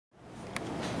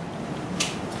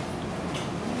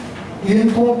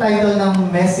Yun pong title ng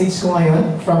message ko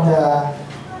ngayon from the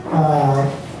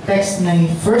text ng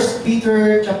 1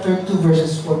 Peter chapter 2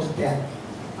 verses 4 to 10.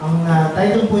 Ang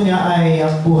title po niya ay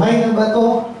ang Buhay ng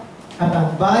Bato at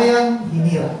ang Bayang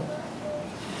Hinirang.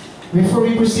 Before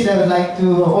we proceed, I would like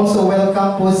to also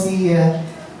welcome po si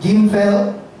Jim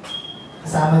Fel,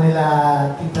 kasama nila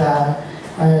Tita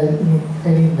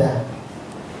Erlinda.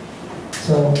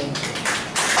 So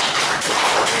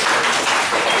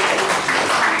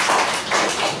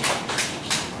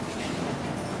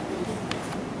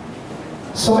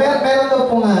meron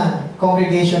daw pong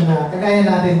congregation na kagaya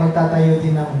natin magtatayo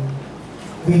din ng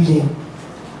building.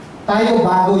 Tayo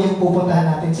bago yung pupuntahan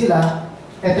natin sila.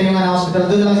 Ito yung announcement.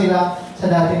 Doon lang sila sa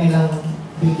dati nilang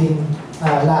building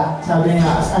lot. Sabi niya,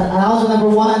 as announcement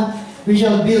number 1, we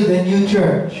shall build a new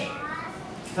church.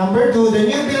 Number 2, the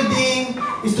new building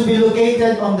is to be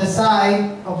located on the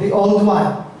side of the old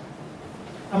one.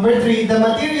 Number 3, the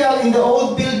material in the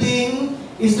old building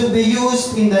is to be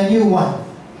used in the new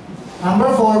one.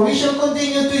 Number 4, we shall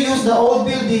continue to use the old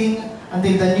building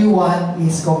until the new one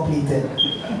is completed.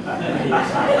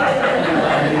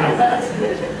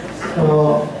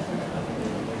 So,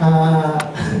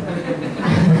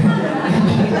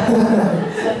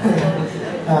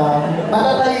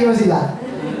 matatalino sila.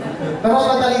 Pero mas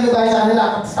matalino tayo sa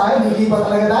kanila. Kasi tayo, hindi pa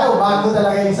talaga tayo. Bago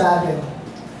talaga yung sa atin.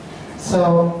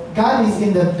 So, God is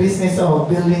in the business of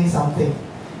building something.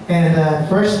 And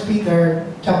 1 Peter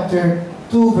chapter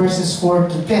 2 verses 4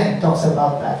 to 10 talks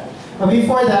about that. But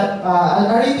before that,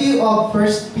 a review of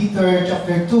 1 Peter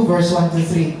chapter 2 verse 1 to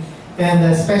 3. And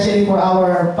especially for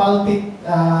our pulpit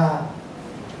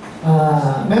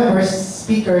members,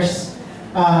 speakers,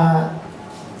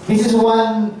 this is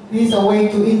a way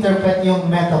to interpret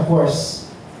yung metaphors.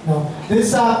 No?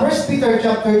 This 1 Peter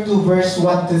chapter 2 verse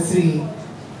 1 to 3.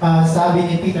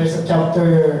 Sabi ni Peter sa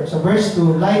verse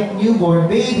 2, like newborn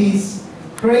babies,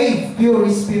 crave pure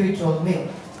spiritual milk,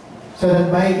 so that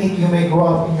by it you may grow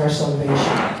up in your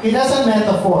salvation. It has a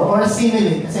metaphor or a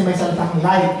simile, kasi may salitang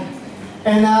like.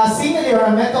 And a simile or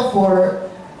a metaphor,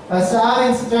 sa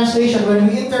amin sa translation, when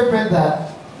we interpret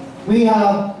that, we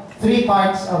have 3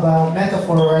 parts of a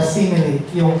metaphor or a simile.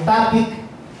 Yung topic,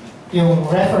 yung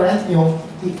referent, yung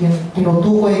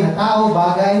tinutukoy na tao,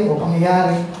 bagay, o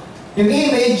pangyayari. Yung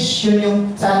image, yun yung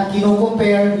saan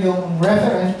kinukompare, yung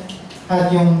referent, at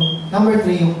yung number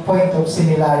 3, yung point of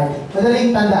similarity.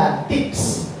 Madaling tandaan,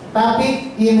 tips,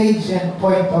 topic, image, and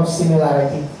point of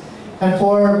similarity. And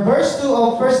for verse 2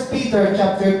 of 1 Peter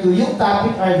chapter 2, yung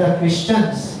topic are the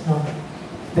Christians.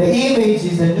 The image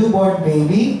is the newborn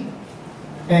baby,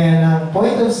 and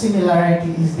point of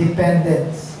similarity is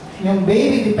dependence. Yung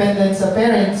baby dependent sa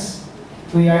parents,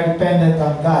 we are dependent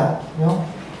on God.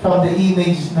 From the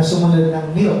image na sumunod ng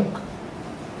milk.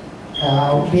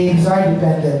 Babies are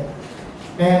dependent.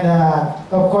 And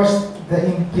of course, the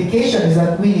implication is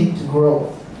that we need to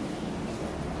grow.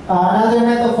 Another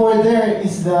metaphor there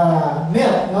is the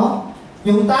milk, no?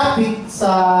 Yung topic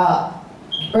sa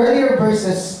earlier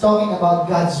verses talking about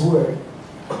God's Word.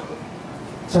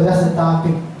 So that's the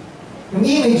topic. Yung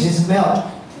image is milk,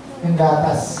 yung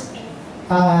gatas.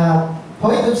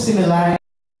 Point of similarity,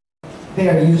 they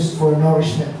are used for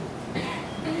nourishment.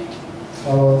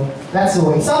 So, that's the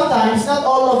way. Sometimes, not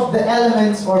all of the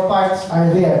elements or parts are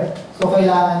there. So,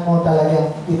 kailangan mo talagang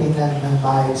titingnan ng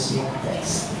maayos yung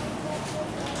text.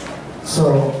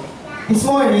 So, this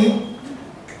morning,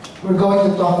 we're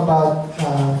going to talk about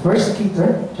 1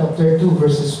 Peter chapter 2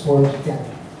 verses 4 to 10.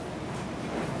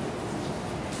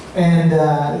 And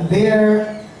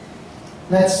there,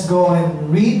 let's go and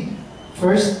read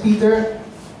 1 Peter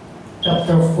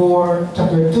chapter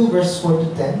 2 verse 4 to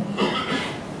 10.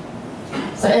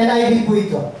 Sa NIV po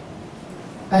ito.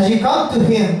 As you come to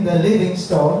Him, the living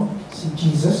stone, si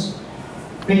Jesus,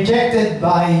 rejected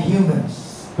by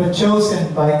humans, but chosen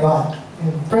by God,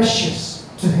 and precious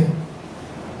to Him.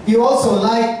 You also,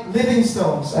 like living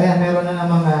stones, ayan, meron na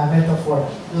namang metaphor,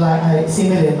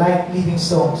 simile, like living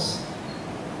stones,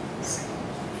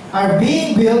 are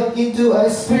being built into a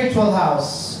spiritual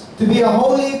house, to be a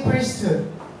holy priesthood,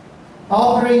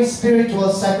 offering spiritual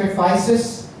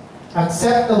sacrifices,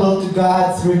 acceptable to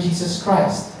God through Jesus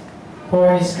Christ. For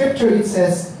in Scripture it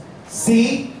says,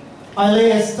 see, I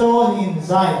lay a stone in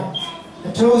Zion,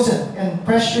 a chosen and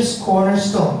precious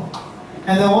cornerstone,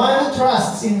 and the one who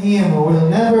trusts in Him will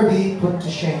never be put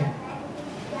to shame.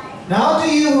 Now to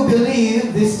you who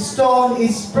believe, this stone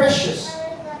is precious,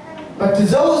 but to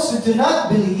those who do not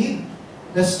believe,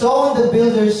 the stone the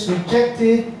builders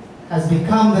rejected has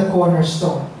become the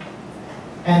cornerstone,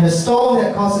 and the stone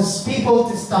that causes people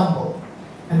to stumble,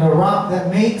 and the rock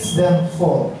that makes them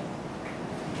fall.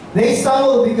 They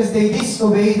stumble because they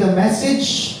disobey the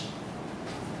message,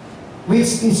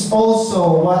 which is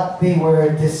also what they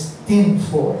were destined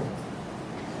for.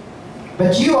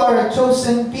 But you are a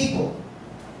chosen people,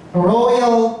 a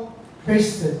royal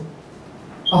priesthood,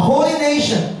 a holy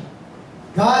nation,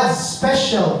 God's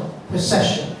special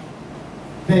possession,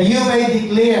 that you may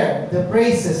declare the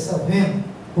praises of Him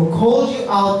who called you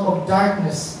out of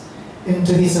darkness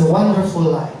into His wonderful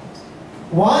light.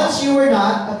 Once you were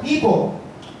not a people,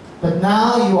 but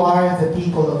now you are the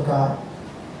people of God.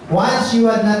 Once you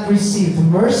had not received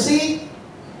mercy,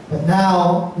 but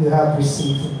now you have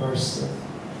received mercy.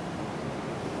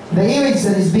 The image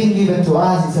that is being given to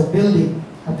us is a building,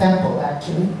 a temple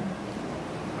actually.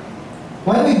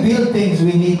 When we build things,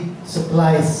 we need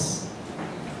supplies.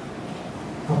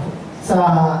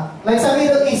 Like sa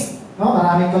Middle East, no?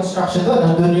 Maraming construction doon.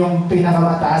 Nandun yung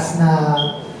pinakamataas na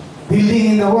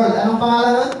building in the world. Anong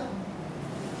pangalan nun?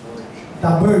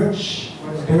 The Burj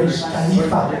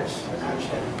Khalifa.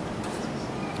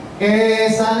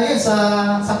 Sa ano yun?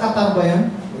 Sa Qatar ba yun?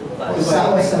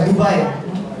 Sa Dubai.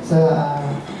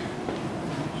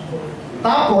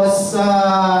 Tapos,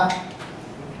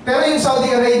 pero yung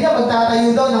Saudi Arabia,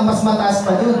 magtatayo daw ng mas mataas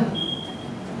pa dun.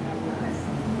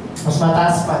 Mas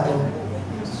mataas pa dun.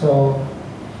 So,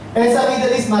 sa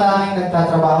Middle East, maraming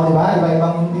nagtatrabaho, di ba?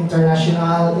 Iba-ibang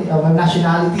international,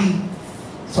 nationality.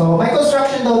 So, may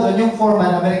construction daw doon, yung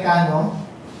foreman, Amerikano.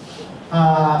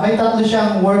 May tatlo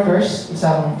siyang workers,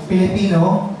 isang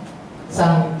Filipino,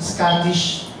 isang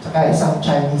Scottish, saka isang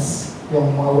Chinese,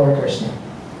 yung mga workers niya.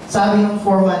 Sabi ng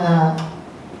foreman na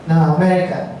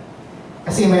American,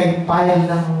 kasi may pile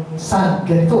ng sand,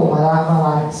 ganito,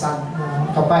 maraming sand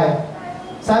na kapile.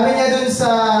 Sabi niya dun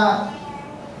sa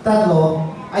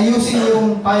tatlo, ayusin yung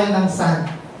pile ng sand.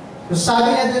 So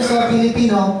sabi niya dun sa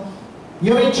Filipino,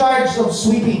 you're in charge of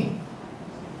sweeping.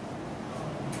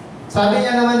 Sabi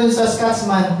niya naman dun sa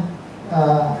Scotsman,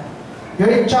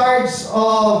 you're in charge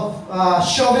of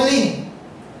shoveling.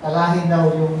 Talahin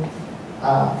daw yung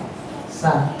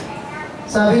sand.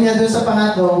 Sabi niya dun sa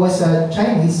pangatlo, was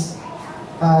Chinese,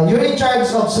 you're in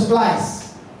charge of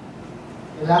supplies.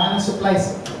 Kailangan ng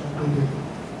supplies.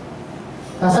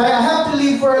 Sabi, I have to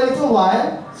leave for a little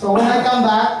while. So when I come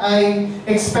back, I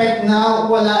expect na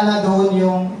wala na doon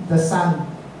yung the sand.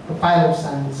 The pile of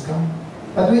sand is gone.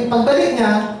 But pagbalik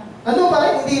niya, ano pa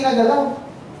rin, hindi nagalaw.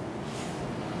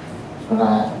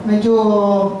 Medyo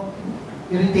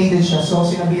irritated siya. So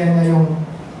sinabihan niya yung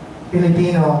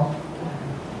Filipino,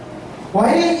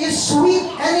 why didn't you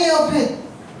sweep any of it?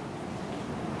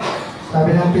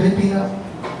 Sabi ng Filipino,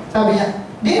 sabi niya,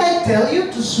 didn't I tell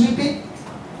you to sweep it?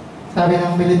 Sabi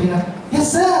ng Filipino,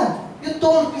 yes sir, you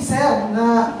told me sir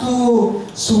na to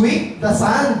sweep the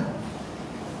sand.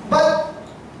 But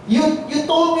you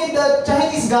told me that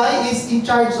Chinese guy is in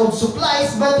charge of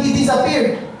supplies but he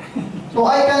disappeared. So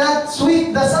I cannot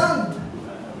sweep the sand.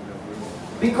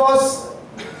 Because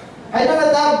I do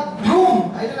not have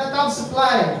room, I do not have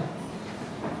supply.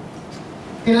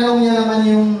 Tinanong niya naman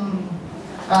yung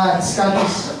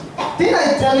Scottish, didn't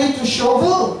I tell you to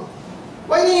shovel?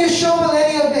 Why didn't you shovel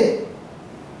any of it?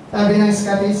 Sabi ng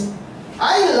Scottish,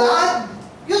 lad,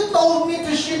 you told me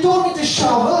to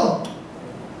shovel.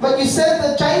 But you said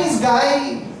the Chinese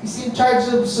guy is in charge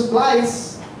of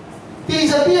supplies. He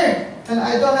disappeared, and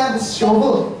I don't have this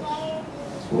shovel.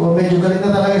 So, medyo galit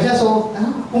na talaga siya. So,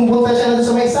 pumunta siya na doon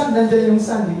sa may sand, nandiyan yung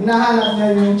sand. Hinahanap niya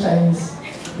yung Chinese.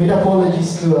 With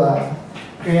apologies to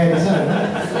Kuya Rizal.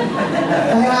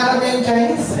 Hinahanap niya yung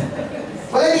Chinese.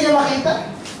 Wala, hindi niya makita.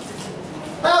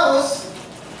 Tapos,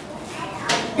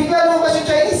 bigla lumabas yung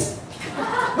Chinese.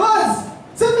 Boss!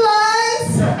 Supplies!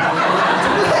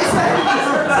 Supplies!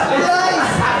 Supplies!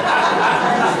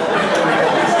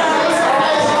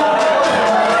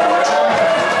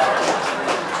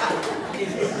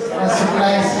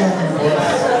 Supplies yun.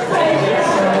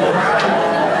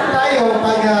 Tayo,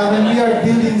 when we are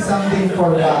building something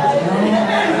for God,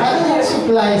 ano yung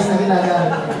supplies na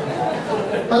ginagamit?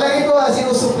 Palagi ko,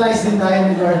 sinusupplies din tayo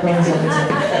ni Lord sa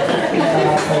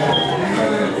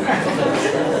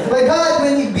But God,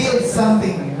 when He builds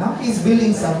something, He's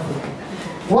building something.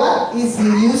 What is He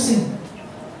using?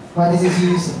 What is He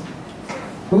using?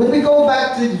 When we go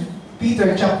back to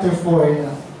Peter chapter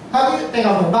 4,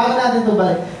 bago natin ito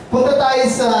balik, punta tayo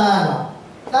sa,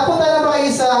 napunta na ba kayo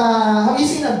sa, have you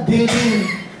seen a building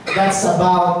that's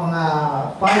about mga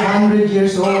 500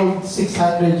 years old,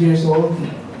 600 years old?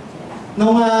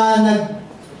 Nung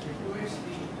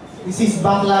this is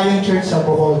Baclayon Church sa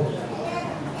Bohol.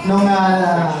 Nung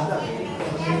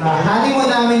honeymoon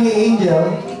namin ni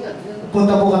Angel,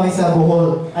 punta po kami sa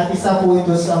Bohol. At isa po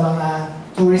ito sa mga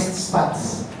tourist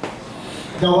spots.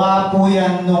 Gawa po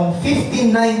yan noong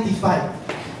 1595.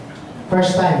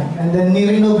 First time. And then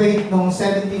ni-renovate noong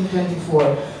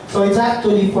 1724. So it's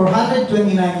actually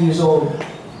 429 years old.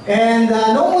 And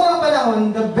noong unang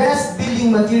panahon, the best building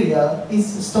material is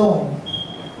stone.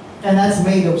 And that's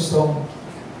made of stone.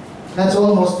 That's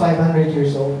almost 500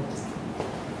 years old.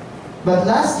 But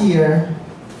last year,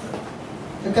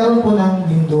 nagkaroon po ng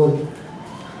lindol.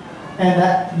 And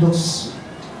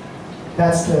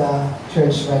that's the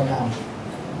church right now.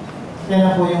 Yan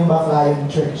na po yung Baclayan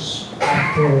Church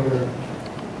after the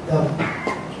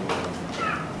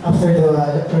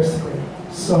earthquake.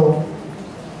 So,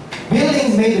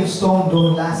 buildings made of stone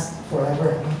don't last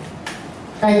forever.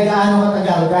 Kahit gaano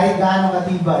katagal, kahit gaano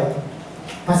katibay,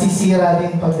 masisira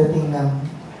din pagdating ng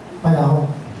panahon.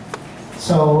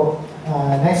 So,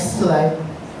 next slide.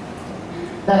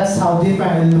 That's how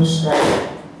different it looks like.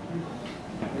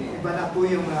 Iba na po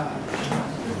yung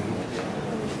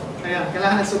ayan,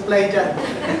 kailangan supply dyan.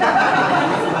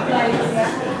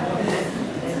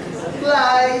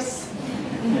 Supplies.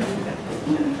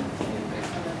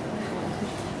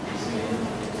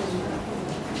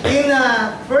 In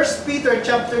 1 Peter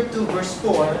chapter 2 verse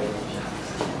 4,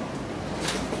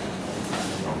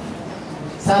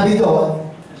 sabi doon,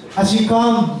 as you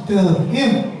come to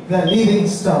Him, the living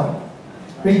stone,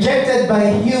 rejected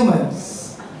by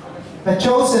humans, but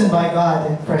chosen by God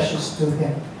and precious to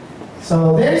Him.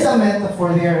 So there is a metaphor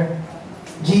there.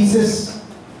 Jesus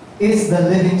is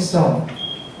the living stone.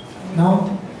 No?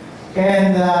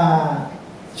 And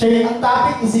ang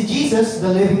topic is Jesus, the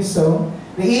living stone.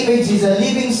 The image is a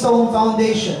living stone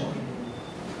foundation.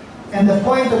 And the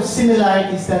point of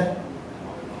similarity is that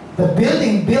the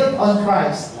building built on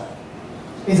Christ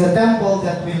is a temple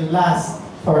that will last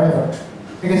forever.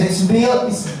 Because it's made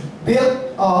of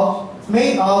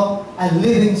a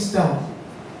living stone.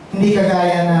 Hindi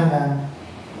kagaya ng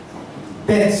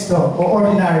dead stone o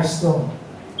ordinary stone.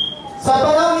 Sa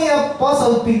panahon ni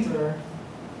Apostle Peter,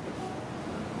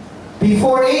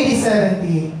 before AD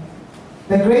 70,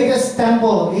 the greatest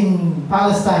temple in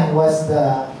Palestine was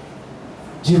the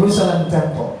Jerusalem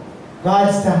temple,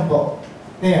 God's temple.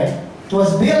 There. It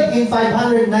was built in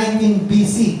 519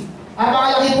 BC.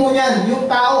 Napakalaki po niyan. Yung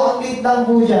tao, ang liit lang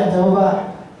po dyan. Sa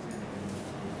baba.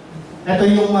 Ito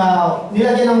yung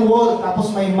nilagyan ng wall,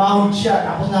 tapos may mound siya,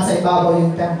 tapos nasa ibabaw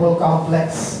yung temple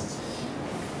complex.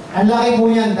 Ang laki po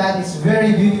yan. That is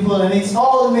very beautiful and it's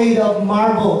all made of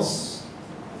marbles.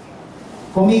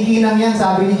 Kumikinang yan,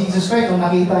 sabi ni Jesus Christ, kung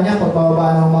nakita niya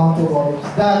pagbaba ng Mount of Olives.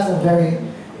 That's a very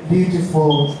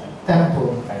beautiful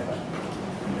temple.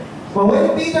 But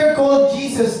when Peter called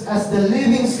Jesus as the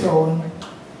living stone,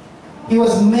 he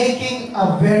was making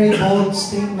a very bold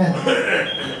statement.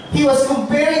 He was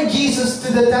comparing Jesus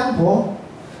to the temple,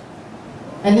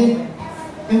 and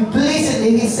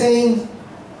implicitly he's saying,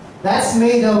 that's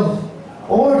made of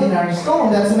ordinary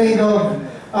stone, that's made of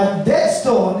a dead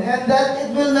stone, and that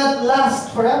it will not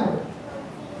last forever.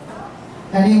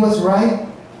 And he was right.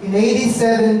 In AD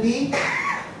 70,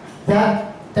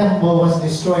 that temple was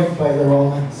destroyed by the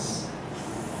Romans.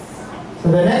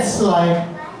 So the next slide,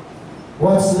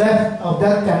 what's left of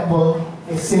that temple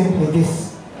is simply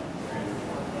this.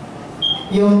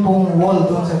 Yung pong wall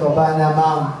doon sa baba na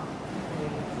mound.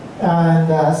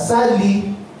 And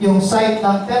sadly, yung site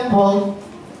ng temple,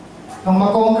 nung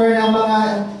makonquer ng mga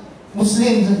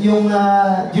Muslims, yung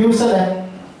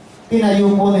Jerusalem,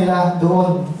 tinayo po nila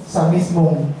doon sa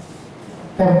mismong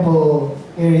temple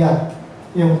area.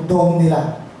 Yung dome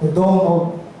nila. The Dome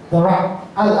of the Rock,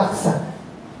 Al-Aqsa.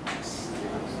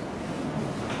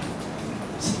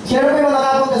 Sino pa yung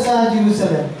nakapunta sa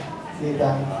Jerusalem? Si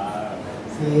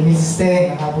Mrs.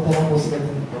 Ting, nakapunta lang po sila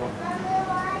dito.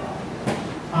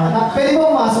 Pwede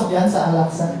ba pumasok dyan sa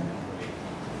Al-Aqsa?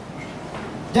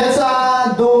 Diyan sa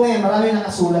dome, marami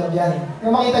nakasulat dyan.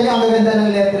 Kung makita niyo, ang gaganda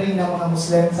ng lettering ng mga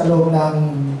Muslim sa loob ng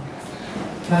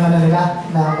ano nila,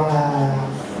 ng mga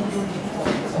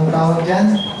ang tawag dyan,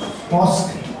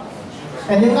 mosque.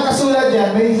 And yung nakasulat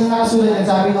dyan, may isang nakasulat dyan,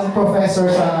 sabi ng professor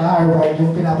sa Harvard,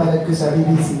 yung pinapalad ko sa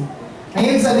BBC. Ang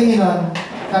ibig sabihin nun,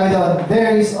 sabi doon,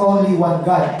 there is only one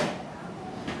God.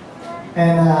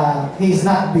 And He is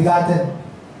not begotten.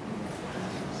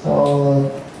 So,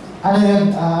 ano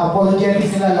yun,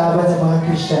 apologetics nila laban sa mga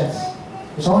Christians.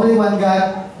 There's only one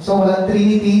God, so walang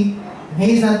Trinity, and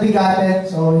He is not begotten,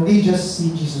 so hindi just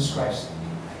see Jesus Christ.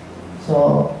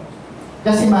 So,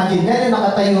 just imagine, yan yung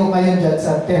nakatayo ngayon dyan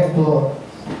sa templo.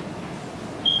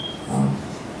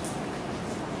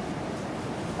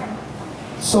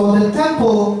 So the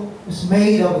temple is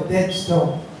made of dead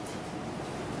stone.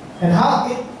 And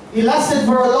how it lasted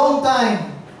for a long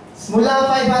time. Mula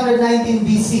 519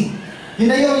 BC Yun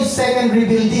na yung second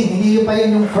rebuilding. Hindi yun pa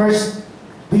yun yung first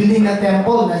building na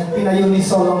temple na tinayo ni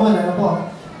Solomon. Ano po?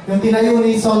 Yung tinayo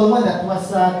ni Solomon, that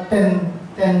was 1000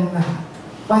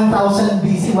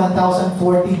 BC,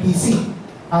 1040 BC,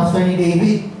 after ni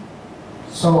David.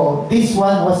 So, this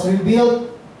one was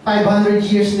rebuilt 500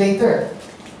 years later.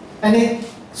 And it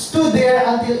stood there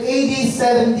until AD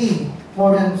 70,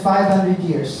 more than 500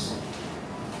 years.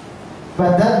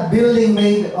 But that building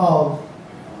made of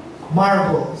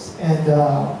marbles and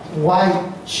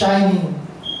white, shining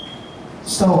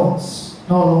stones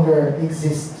no longer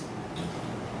exist.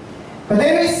 But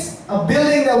there is a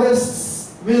building that will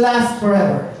last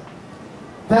forever.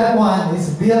 That one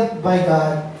is built by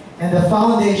God, and the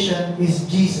foundation is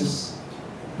Jesus,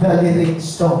 the living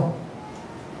stone.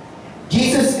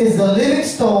 Jesus is the living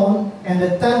stone, and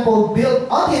the temple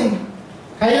built on Him,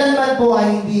 kailanman po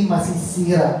ay hindi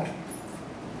masisira.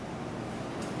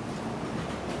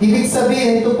 Ibig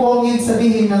sabihin, ito po ang ibig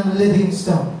sabihin ng living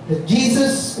stone. That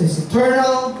Jesus is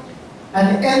eternal,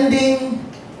 unending,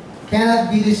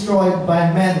 cannot be destroyed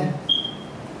by men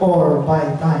or by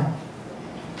time.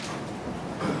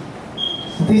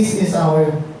 This is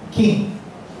our King.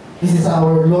 This is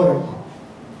our Lord,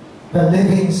 the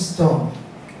living stone.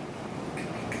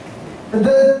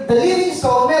 The living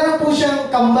stone, meron po siyang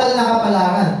kambal na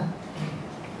kapalaran.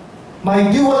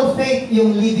 May dual faith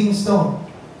yung living stone.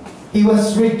 He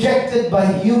was rejected by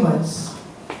humans,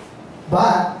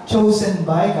 but chosen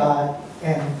by God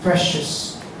and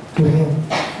precious to Him.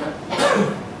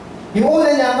 Yung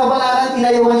una niya, kapalaran,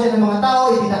 inayawan siya ng mga tao,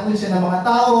 itinakil siya ng mga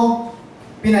tao,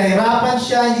 pinahirapan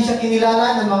siya, hindi siya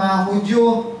kinilala ng mga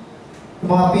Hudyo, ng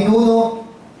mga pinuno.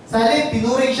 Sa halip,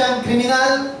 pinuring siyang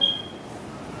kriminal,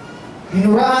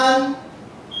 binuraan,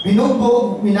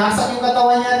 binugbog, minasak yung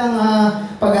katawan niya ng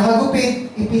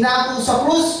paghahagupit, ipinako sa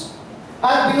krus,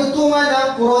 at binutungan ng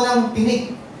koronang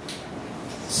tinik.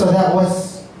 So that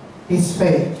was his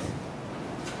faith.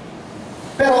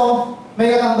 Pero,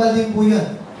 may kakambal din po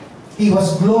yun. He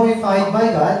was glorified by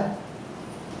God.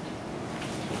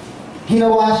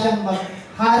 Ginawa siyang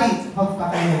maghari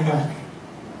magpakailanman.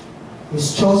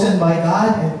 He's chosen by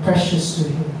God and precious to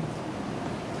Him.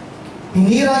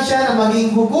 Hinirang siya na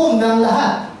maging hukom ng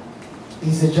lahat.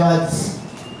 He's a judge.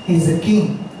 He's a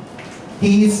king.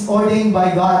 He is ordained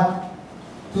by God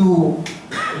to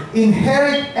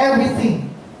inherit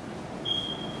everything.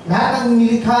 Lahat ng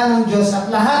nilikha ng Diyos at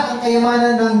lahat ng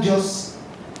kayamanan ng Diyos,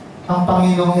 ang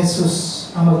Panginoong Jesus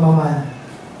ang magmamana.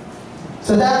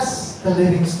 So that's the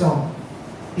living stone.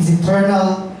 He's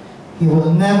eternal. He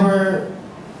will never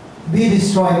be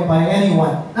destroyed by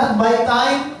anyone. Not by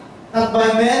time, not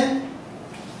by men.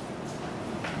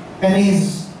 And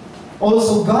He's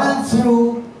also gone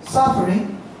through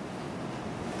suffering.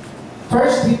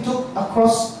 First, He took a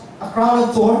crown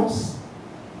of thorns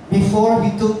before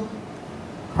He took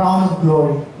crown of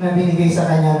glory na binigay sa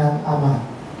Kanya ng Ama.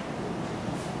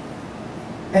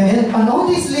 And then,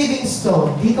 on this living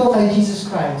stone, dito kay Jesus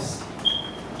Christ,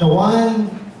 the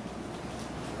one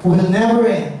who will never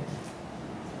end,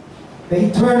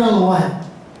 the eternal one,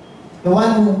 the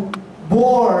one who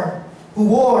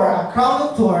wore a crown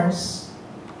of thorns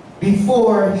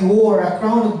before He wore a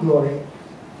crown of glory.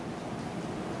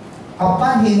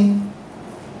 Upon Him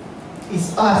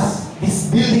is us,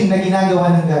 this building na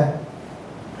ginagawa ng God.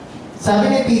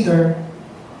 Sabi ni Peter,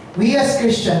 we as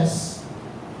Christians,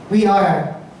 we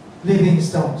are living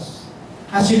stones.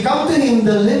 As you come to Him,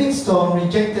 the living stone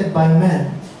rejected by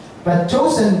men, but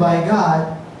chosen by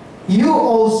God, you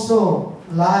also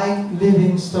like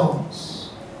living stones.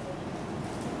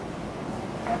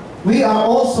 We are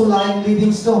also like living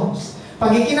stones.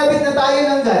 Pag ikinabit na tayo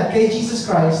ng God kay Jesus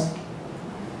Christ,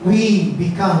 we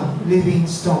become living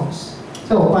stones.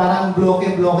 So, parang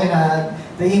bloke-bloke na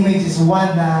the image is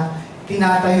one na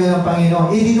tinatayo ng Panginoon.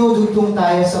 Idinudugtong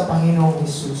tayo sa Panginoong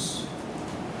Jesus.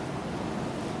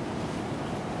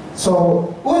 So,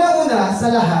 unang-una sa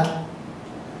lahat,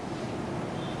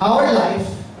 our life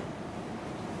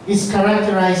is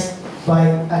characterized by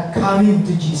a coming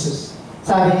to Jesus.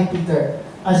 Sabi ni Peter,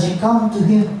 as you come to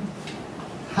Him,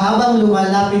 habang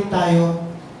lumalapit tayo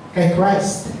kay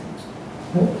Christ.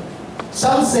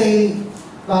 Some say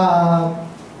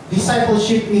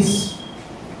discipleship is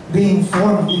being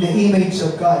formed in the image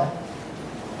of God,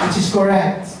 which is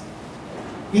correct.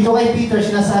 Dito kay Peter,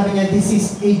 sinasabi niya, this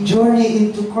is a journey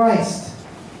into Christ.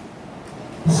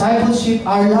 Discipleship,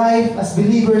 our life as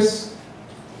believers,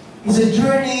 is a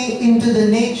journey into the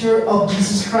nature of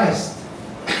Jesus Christ.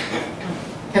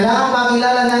 Kailangan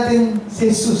makilala natin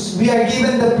si Jesus. We are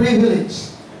given the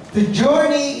privilege to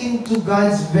journey into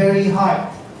God's very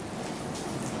heart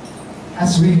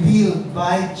as revealed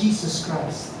by Jesus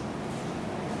Christ.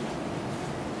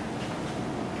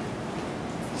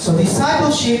 So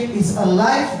discipleship is a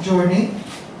life journey.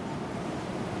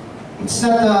 It's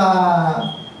not a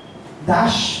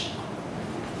dash,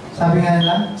 sabi nga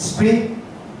nila, sprint,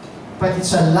 but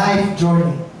it's a life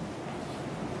journey.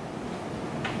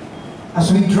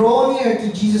 As we draw near to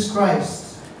Jesus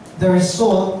Christ, the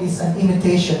result is an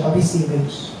imitation of His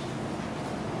image.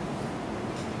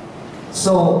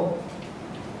 So,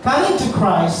 coming to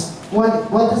Christ, what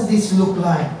does this look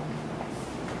like?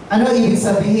 Ano ibig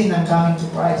sabihin ng coming to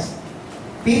Christ?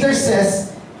 Peter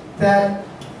says that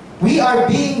we are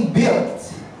being built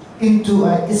into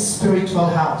a spiritual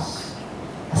house.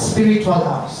 A spiritual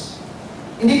house.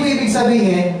 Hindi ko ibig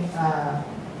sabihin,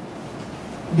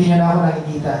 hindi nyo na ako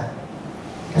nakikita.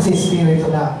 Kasi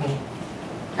spiritual na ako.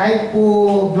 Kahit po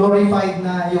glorified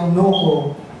na yung no ko,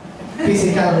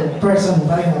 physical person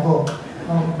pa rin ako.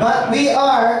 But we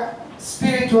are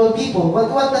spiritual people.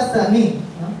 What does that mean?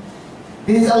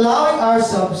 It is allowing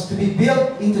ourselves to be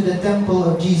built into the temple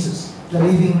of Jesus, the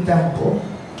living temple.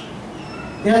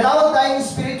 Tinatawag tayong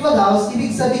spiritual house, ibig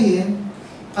sabihin,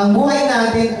 ang buhay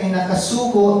natin ay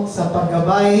nakasuko sa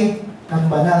paggabay ng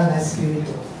banal na Espiritu.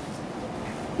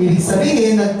 Ibig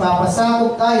sabihin,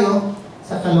 nagpapasakop tayo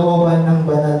sa kalooban ng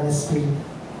banal na Espiritu.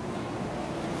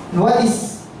 And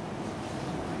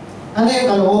ano yung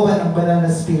kalooban ng banal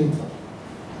na Espiritu?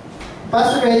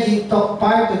 Pastor Reggie talked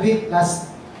part of it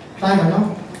last time,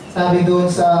 ano? Sabi doon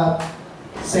sa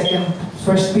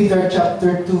 1 Peter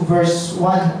chapter 2 verse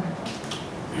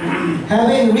 1.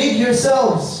 Having rid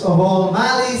yourselves of all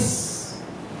malice,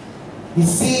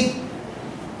 deceit,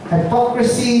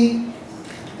 hypocrisy,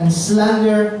 and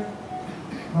slander,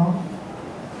 no?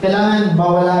 Kailangan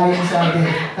bawala yun sa atin.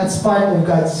 That's part of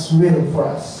God's will for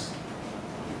us.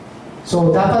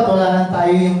 So, dapat wala lang tayo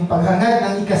yung paghangad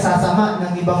ng ikasasama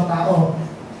ng ibang tao.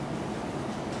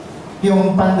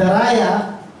 Yung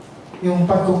pandaraya, yung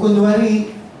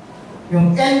pagkukunwari,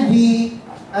 yung envy,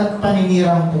 at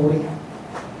paninirang puri.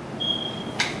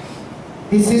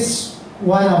 This is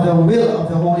one of the will of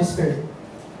the Holy Spirit.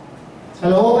 Sa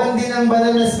looban din ng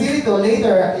banal na Espiritu,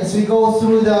 later, as we go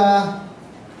through the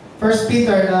 1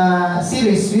 Peter na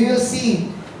series, we will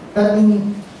see that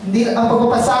ang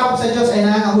pagpapasakop sa Diyos ay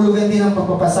nangangahulugan din ang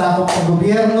pagpapasakop sa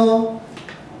gobyerno,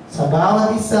 sa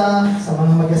bawat isa, sa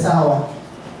mga mag-asawa.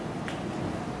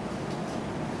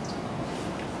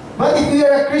 But if we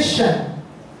are a Christian,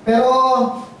 pero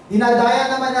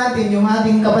dinadaya naman natin yung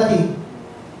ating kapatid,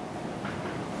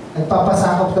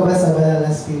 nagpapasakop ka ba sa banal na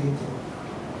Espiritu?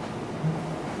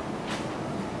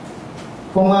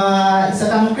 Kung isa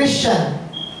kang Christian,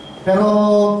 pero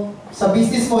sa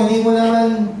business mo, hindi mo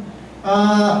naman,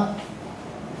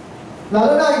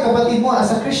 lalo na yung kapatid mo,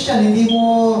 as a Christian, hindi mo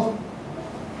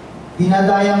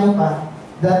dinadaya mo pa,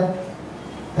 that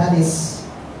is,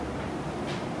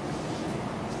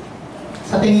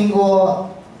 sa tingin ko,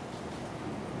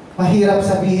 mahirap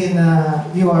sabihin na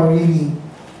you are really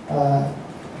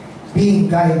being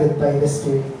guided by the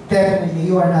Spirit. Definitely,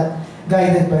 you are not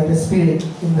guided by the Spirit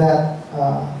in that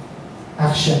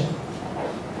action.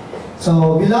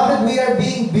 So, beloved, we are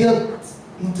being built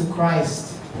into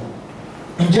Christ.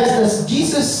 And just as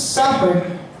Jesus suffered,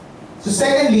 so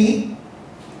secondly,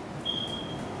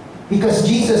 because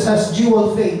Jesus has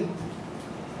dual faith,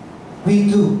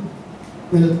 we too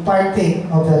will partake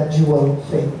of that dual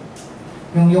faith.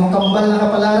 Yung kambal na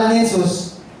kapalaran ni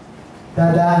Jesus,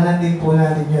 dadaanan din po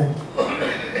natin yan.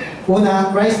 Una,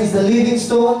 Christ is the living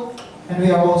stone, and we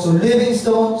are also living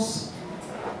stones.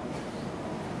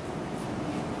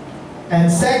 And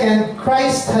second,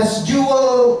 Christ has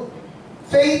dual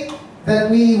faith that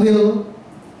we will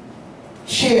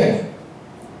share.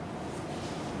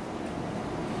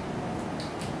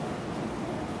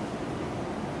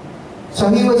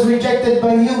 So He was rejected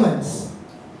by humans,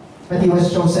 but He was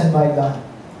chosen by God.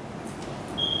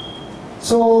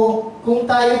 So, kung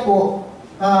tayo po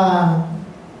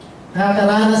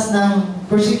nakakaranas ng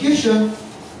persecution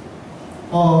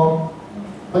o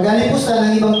pag-alipusta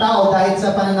ng ibang tao dahil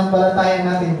sa pananampalataya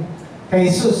natin kay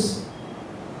Jesus,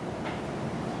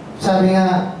 sabi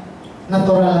nga,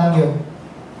 natural lang yun.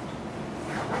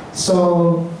 So,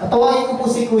 atawagin ko po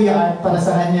si Kuya Art para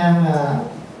sa kanyang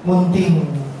munting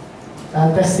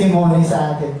testimony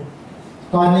sa atin.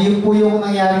 Kung ano yun po yung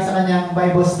nangyari sa kanyang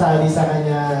Bible study, sa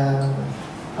kanyang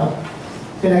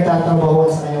pinagtatrabahuan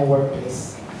sa kanyang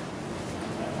workplace.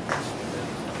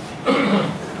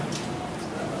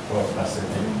 Po, Pastor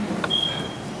Ting.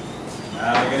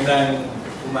 Magandang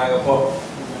umaga po.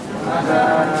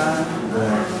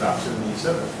 Introduction ni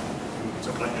Sir.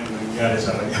 Sa kanyang nangyari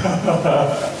sa kanya.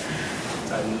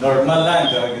 Normal lang.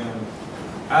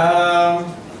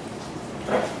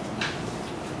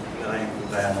 Kailangan ko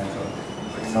tayo ng ito.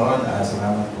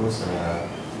 po sa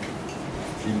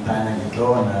pintanan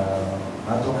ito na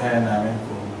matunghayan namin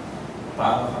kung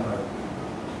paano ka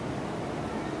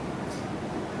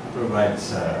mag-provide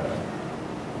sa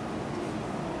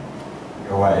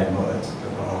gawain mo at sa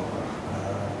trabaho mo.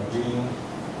 Maging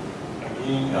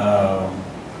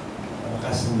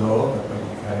malakas ng loob at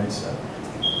pag-encourage at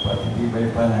patitibay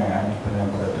pa ng aming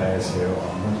pananampalataya sa iyo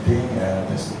ang munting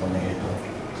testimony ito.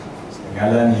 Sa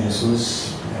ngalan ni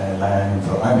Jesus, lahanin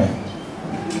ito. Amen.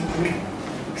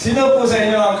 Sino po sa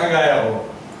inyo ang kagaya ko?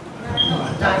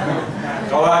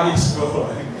 Kawagis ko.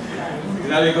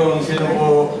 Ginali ko kung sino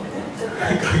po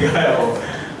ang kagaya ko.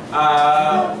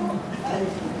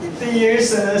 50 years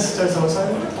na nasa church ako.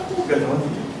 Sabi ko, gano'n.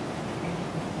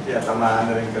 Kaya tamaan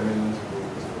na rin kami nung siguro.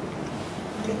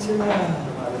 Bakit sila?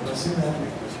 Lumalabas sila.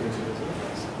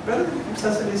 Pero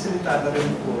sasalita na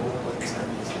rin po pag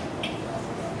sabi sila.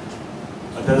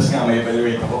 Madalas nga may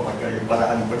evaluate ako pagka yung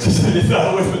paraan ng pagsasalita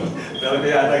ako. Pero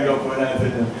tinatagaw po natin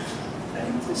yun.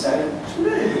 Sabi sila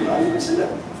eh, lumalabas sila.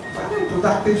 Parang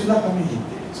productive sila kami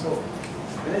hindi. So,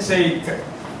 when I say,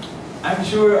 I'm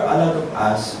sure a lot of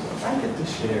us wanted to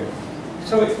share.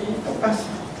 So, ipapasok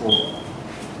po.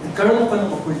 Nagkaroon ako ng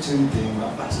opportunity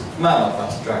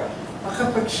ma-fast track,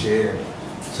 makapag-share.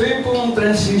 So, yung pong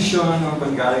transition ng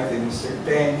panggaling kay Mr.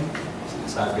 Ting,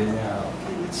 sinasabi niya,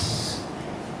 okay, it's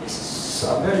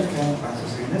American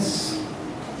process.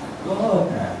 Go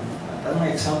on. At ang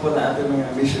example na ating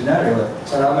mga missionary,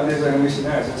 salamat din sa mga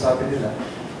missionary, sinasabi nila,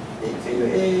 kayo,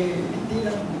 hindi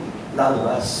lang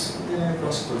lalabas, hindi na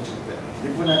cross-culture. Hindi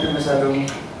po natin masyadong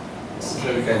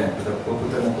sasabi ka na,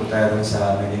 pupunta na po tayo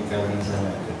sa naging karanasan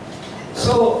natin.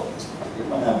 So, yung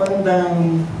mga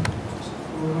bandang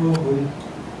siguro,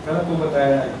 kala po ba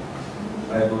tayo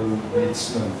Bible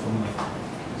reads nun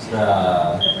sa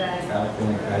character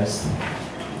ni Christ?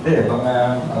 Hindi, mga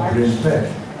brain pa.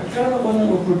 Nagkaroon ako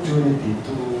ng opportunity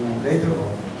to later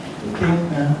on, to think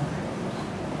na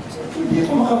hindi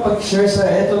ako makapag-share sa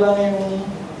ito lang yung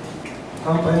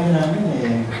company namin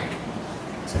eh.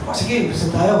 Sige, basta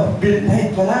tayo.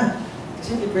 Midnight pala.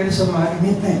 Kasi hindi pwede sa mga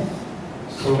midnight.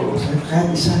 So,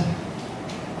 kahit isa.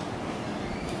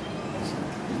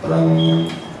 Parang,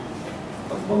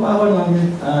 pag bumako ng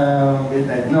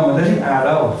midnight, no, madaling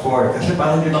araw, 4. Kasi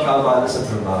parang hindi makabala sa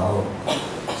trabaho.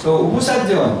 So, ubusad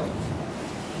yun.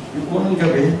 Yung unang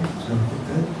gabi, sabi ko,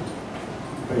 God,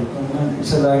 bait naman.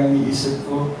 Isa lang yung iniisip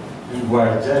ko, yung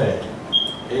gwardiya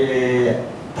eh.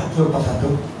 Tatlo.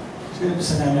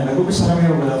 Nag-umpisa namin. Nag-umpisa kami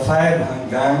mula 5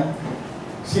 hanggang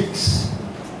 6.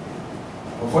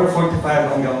 O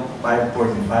 4:45 hanggang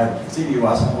 5:45. Kasi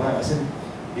iwasan ko na kasi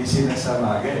busy na sa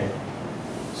maga eh.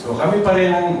 So kami pa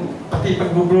rin ang, pati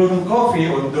pag-brew ng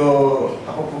coffee, although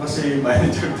ako po kasi yung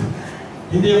manager doon.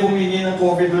 Hindi ako humingi ng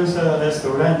coffee doon sa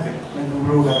restaurant.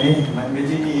 Nag-brew kami.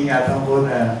 Medyo iniingatan ko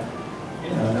na,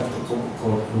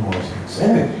 nag-promotion. So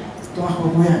anyway,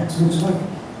 tumakbo po yan. Sunod-sunod.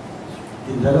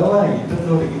 Yung dalawa, yung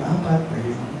tatlo, yung apat,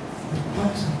 yung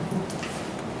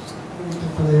ito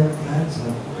pala yung plan.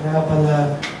 Kaya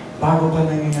pala, bago pa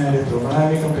nangyayari ito,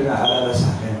 marami kang pinaalala sa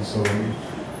akin. So,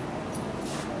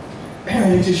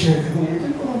 nag-share ka nung ito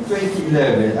kung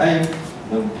 2011. Ay,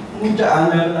 nung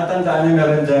dyan, natandaan niyo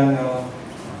meron dyan,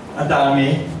 ang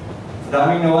daming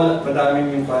nawala, madaming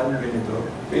yung pan na ganito.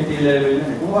 2011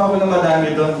 yun eh. Kumuha ko na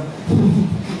madami doon.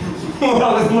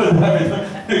 Kumuha ko na madami doon.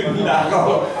 Nagpunta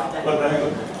ako.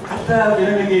 At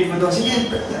pinamigay ko doon, sige,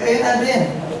 natin.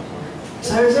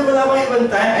 Sabi siya, wala pang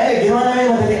ibang time. Ginawa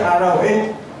namin madaling araw.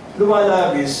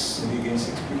 Lumalabis, nagiging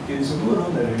 6:15 siguro,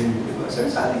 narinig ko.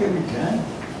 Sabi, saan kami dyan?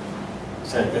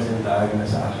 Sabi kasi natawag na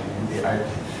sa akin, hindi art.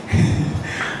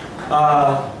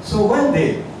 So one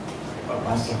day,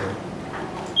 papasok ko.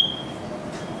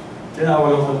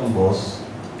 Tinawag ako ng boss.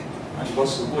 Ang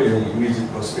boss ko po, yung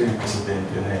immediate boss ko, yung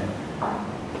presidente na yun.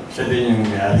 Siya din yung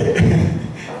nangyari.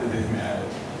 Siya din yung nangyari.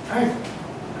 Art,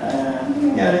 ano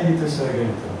nangyari dito sa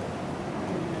ganito?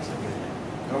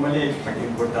 Normally,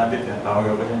 pag-importante, tinatawag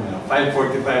ako niya,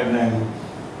 5:45 ng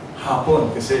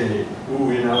hapon kasi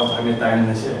uuwi na ako, kami time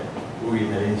na siya. Uuwi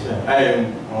na rin siya. Ay,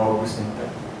 yung maubos na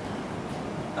tayo.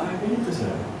 Ganito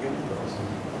siya. Ganito ako siya.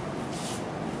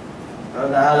 Pero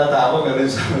nahalata ako, meron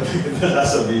siya matigat na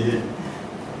sasabihin.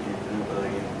 Ganito na pala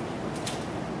ganito.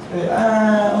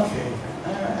 Okay.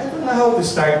 I don't know how to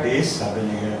start this. Sabi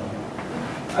niya,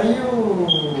 are you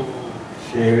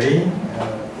sharing the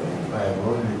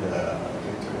Bible with your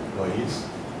employees?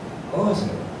 Oh,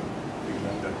 sir.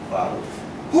 Biglang nagparo.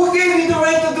 Who gave me the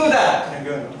right to do that?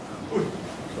 Hanggang, uy.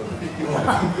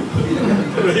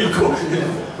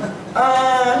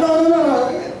 No.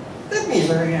 Let me,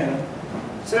 sir, again.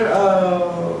 Sir,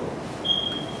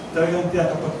 talagang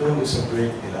tiyatapat ko yung sa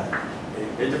break nila.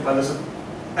 Medyo palusot.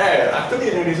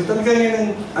 Actually, yung reason talaga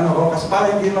yun ano ko, kasi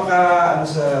parang hindi maka,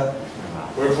 sa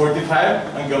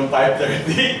 4:45 hanggang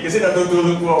 5:30 kasi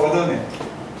natutulog po ako doon eh.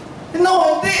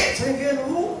 No, hindi! Sabi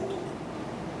ko,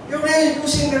 you're really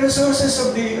using the resources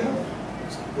of the,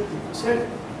 sir,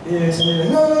 sabi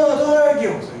nila, no, don't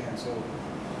argue. So,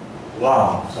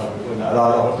 wow, sabi ko,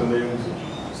 naalala ko tuloy yung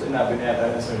sinabi niya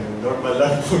yata na sa normal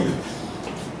lang po.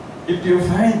 If you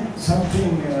find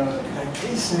something like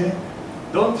this,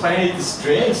 don't find it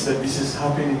strange that this is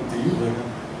happening to you.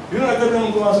 Yun agad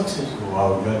nang pumasok siya.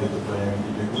 Wow, God, ito pa yung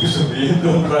ibig ko sabihin,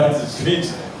 don't find it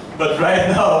strange. But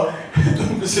right now,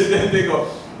 itong presidente ko,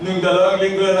 nung 2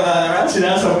 linggo na nakakaraan,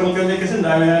 sinasabon kami kasi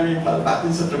dami namin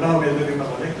palpatin sa trabaho, meron rin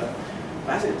makolekta.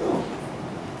 Kasi ito.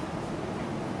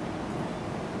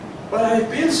 But I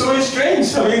feel so strange.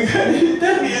 Sabi ko, you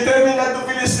tell me not to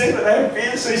feel strange, but I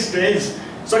feel so strange.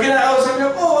 So kinakausap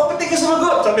niya, pati ka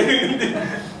sumagot. Sabi ko, hindi.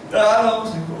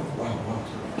 Sabi ko, wow.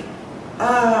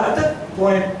 At that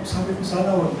point, sabi ko,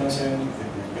 sana huwag na sa'yo ng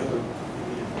ganun.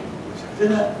 Kasi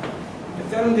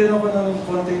nagkaroon din ako ng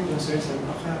konting concern. Sabi,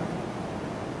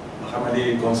 baka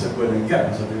mali yung concept ko ng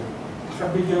God.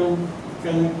 Sabi ko,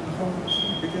 baka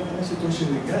bigyan ka ng sitwasyon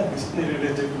ng God. Kasi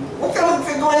nire-reject mo. Huwag ka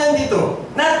magkagawa yan dito.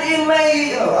 Not in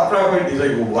my property.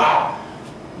 Sabi ko, wow.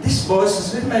 This boss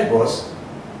is with my boss.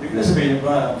 Hindi ko na sabihin niyo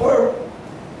pa, for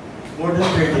more than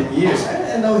 13 years.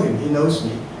 I know him. He knows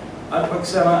me. At pag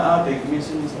sa mga outing,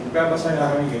 minsan, nagkabasa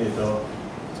nga kami ganito.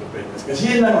 So,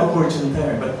 kasi yun lang opportunity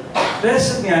time. But,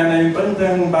 lesson nga na yung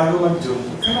bandang bago mag-June,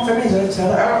 kami,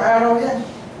 sana araw-araw yan.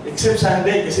 Except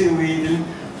Sunday, kasi umuwi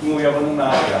ako ng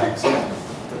maaga. Kasi,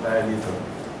 ito tayo dito.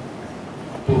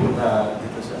 Pupunta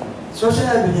dito sa... So,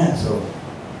 sinabi niya, so,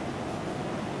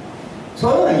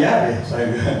 ano nangyari?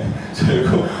 Sabi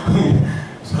ko,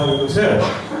 sir,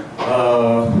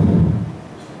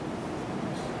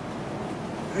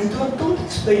 don't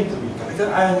explain to me.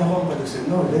 Talagang ayaw na akong say,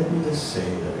 no, let me just say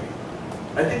that.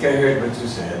 I think I heard what you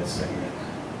said.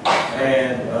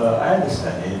 And I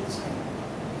understand it.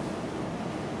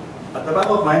 At the back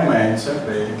of my mind,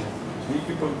 siyempre, hindi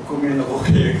kipag-commune ako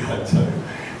kay God.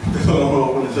 Tulungan mo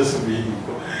ako na sasabihin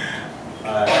ko.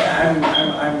 I'm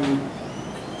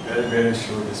very, very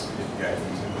sure the Spirit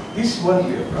guidance. This won't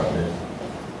be a problem.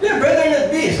 Yeah, better not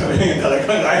be. Sabi nga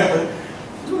talagang ayaw mo.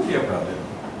 It won't be a problem.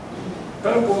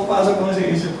 Pero pumapasok ko na sa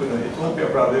isip ko na, it won't be a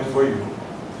problem for you.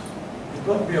 It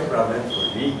won't be a problem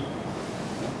for me.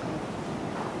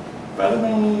 Pero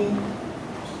nang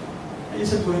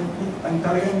naisip ko, ang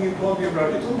talagang it won't be a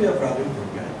problem, it won't be a problem for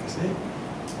God. Kasi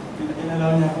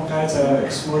pinakilala niya ako kahit sa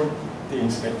small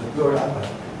things, kahit 3 or 4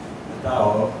 na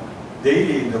tao,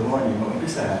 daily in the morning,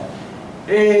 mag-umpisa,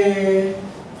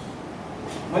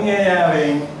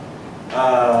 mangyayaring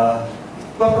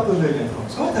papatuloy niya ako.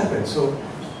 So what happened? So,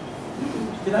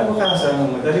 kinabukasan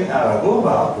ng madaling araw,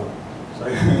 bumaba ako.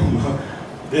 Sabi ko,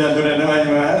 dinando na naman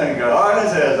yung mga nag-go, ano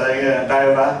sa'yo? Sabi ko, tayo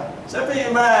ba? Sabi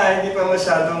yung iba, hindi pa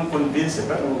masyadong convinced.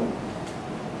 Pero,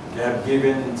 they have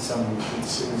given some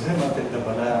criticism. Matanda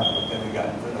pala,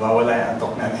 pagkanigaan ko. Nawawala yung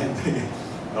antok namin.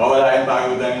 Nawawala yung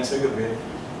bago namin sa gabi.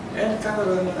 And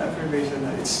kakaroon ng affirmation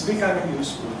na it's becoming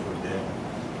useful for them.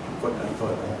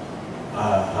 Quote-unquote.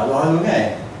 Halo-halo nga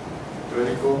eh.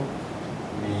 Tuloy ko,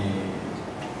 may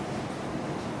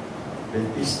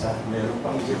dentista, meron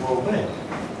pang Jehovah eh.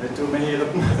 Medyo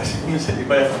mahirap na kasi minsan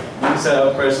iba yung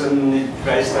sa person ni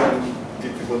Christ ang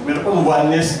difficult. Meron pang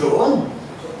oneness doon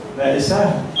na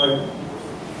isa.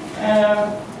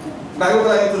 Bago ko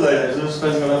lang ituloy,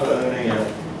 suspense ko lang ito ano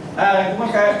nangyari.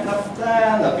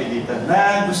 Napilitan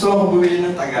na gusto akong bumili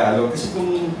ng Tagalog kasi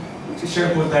kung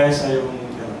share po tayo sa yung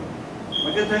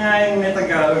maganda nga yung may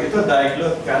Tagalog. Ito,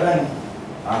 diaglot ka lang.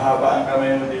 Ahaba ang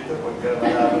kamay mo dito pagka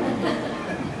malaman mo.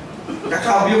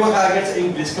 Kakabyo ka agad sa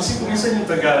English kasi kung minsan yung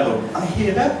Tagalog, ang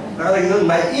hirap. Nakalagay doon,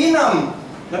 mainam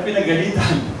na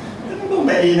pinagalitan. Ano ba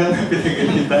mainam na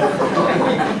pinagalitan?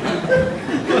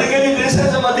 Pinagalitan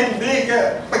sa matindi.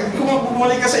 Pag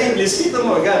bumuli ka sa English, kita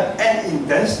mo agad. And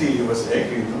intensely, he was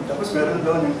angry. Tapos meron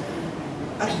doon.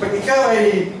 At pag ikaw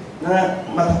ay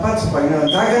matapat sa Panginoon,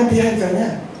 gagantihan ka niya.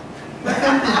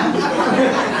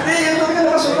 Hindi, yan talaga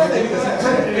nakasulat eh.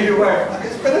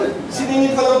 Pero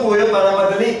siningit ko lang po yun para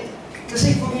madali.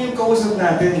 Kasi kung yung kausap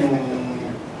natin, yung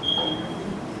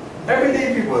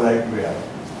everyday people like we are,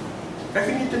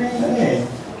 kakinito na yung eh.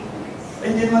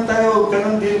 Hindi naman tayo,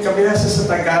 ganun din, kabihasa sa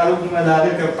Tagalog ng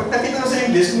malalim. Pag nakita ko sa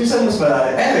English, minsan mas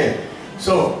malalim. Anyway,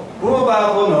 so,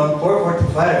 bumaba ako noon,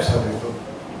 4:45, sabi ko.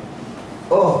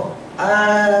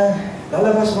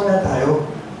 Lalabas muna tayo.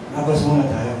 Labas muna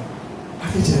tayo.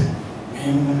 Bakit siya?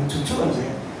 May mga nagtutsuan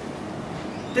siya.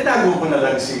 tinago ko na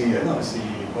lang si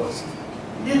boss.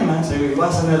 Hindi naman, sabi,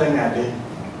 iwasan na lang natin.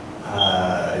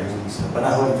 Yung sa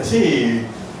panahon kasi,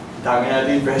 dami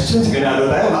natin questions, ganado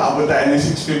tayo, maabot tayo ng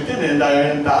 6:15 dami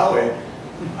ng tao eh.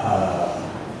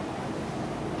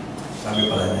 Sabi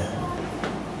pala niya.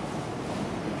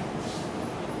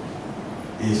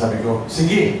 Sabi ko,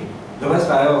 sige, labas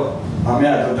tayo.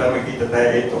 Mamaya, doon tayo magkita tayo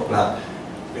 8 o'clock.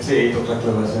 Kasi 8 o'clock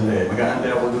labas nila eh. Mag-aantay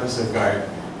ako doon sa guard.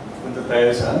 Punta tayo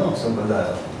sa sa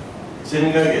Bato. Kasi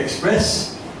nang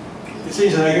nag-express. Kasi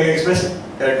sa nag-express,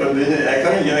 aircon din yun.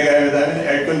 Aircon yung ginagamit namin,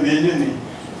 aircon din yun eh.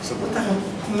 So punta ko,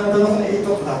 natanong ko na 8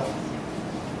 o'clock.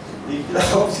 Ikila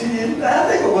ko,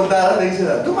 natin ko, punta natin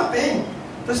sila. Dumating.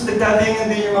 Tapos nagdatingan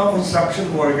din yung mga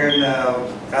construction worker na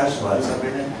casual.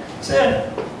 Sabi niya, Sir,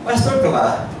 pastor ka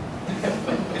ba?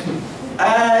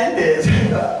 Hindi.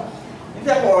 Hindi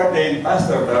ako ordained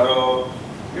pastor, pero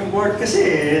yung board kasi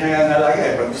nangangalaga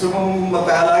eh. Pag gusto mong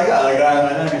magpaalaga, alagaan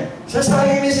ka namin.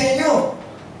 Sasangin niya sa inyo.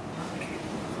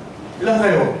 Ilan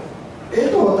kayo?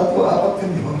 Ito, 3, 4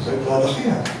 kami. Sabi ko, lalaki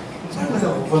yan. Saan ka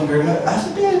nag-ponder na?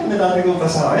 Sabi yan, may dati kong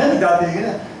kasama. Yan, nagdating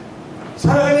na.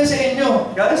 Saan kami sa inyo?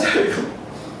 Gano'n sabi ko.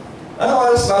 Ano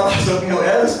oras papasok niyo?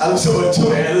 Alas 8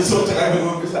 eh. Alas 8 kami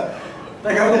mag-umpisa.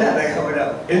 Teka mo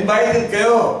na. Invited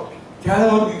kayo. Kaya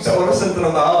naman sa oras ng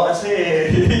trabaho kasi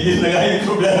yun na nga yung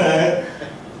problema namin.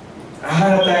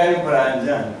 Hanap tayo ng paraan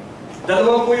dyan.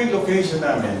 2 po yung location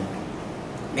namin.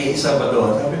 May isa ba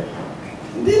doon? Sabi,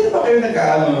 hindi na ba kayo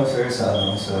nag-aano, sir,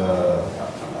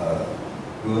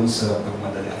 doon sa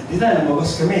pagmadali? Hindi na,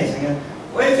 lumabas kami. Sabi nga,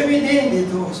 kami din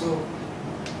dito. So,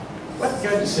 what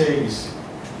God says,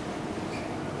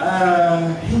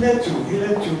 He let you.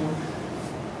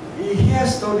 He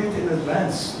has told it in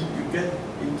advance. If you get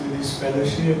into this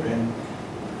fellowship and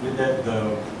you let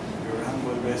your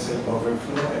humble vessel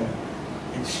overflow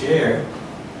and share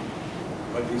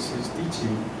what is His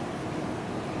teaching,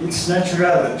 it's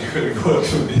natural that you will go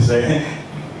through this.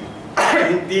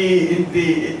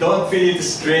 Don't feel it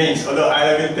strange. Although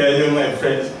I will tell you, my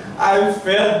friends, I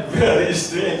felt very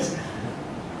strange.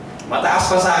 Mataas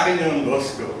pa sa akin yung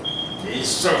boss ko. He's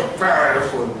so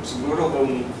powerful. Siguro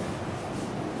kung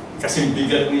kasing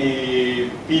bigat ni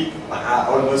Pete,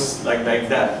 almost like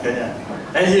that. Ganyan.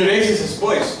 And he raises his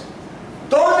voice.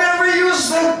 Don't ever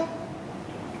use the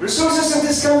resources of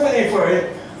this company for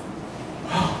it.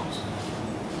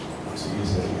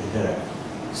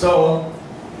 So,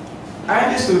 I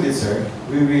understood it, sir.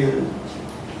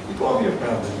 It won't be a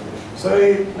problem. So,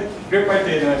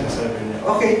 repartid naman siya sabi niya.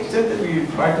 Okay, so that we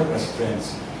part of as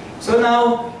friends. So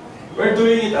now, we're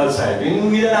doing it outside.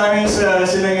 Yung hila namin sa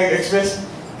Sinangag Express,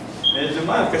 medyo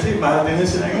mahal kasi mahal din na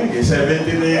Sinangag eh.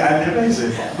 70 na yung annualize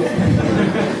eh.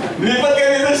 Lipat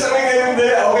kami doon sa mga ganyan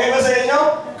dali. Okay ba sa inyo?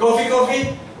 Coffee?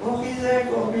 Okay sir,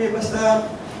 coffee. Basta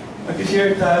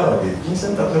mag-share tayo.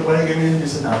 Minsan 3 pa rin kami yung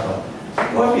isa napa.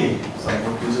 Coffee.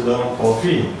 10 piso daw ng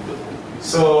coffee.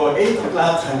 So, 8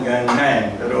 o'clock hanggang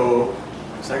 9. Pero,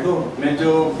 sabi ko,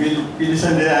 medyo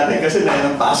bilisan din natin kasi dahil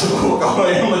ng pasok ko,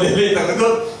 kaway yung malilate ako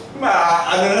doon.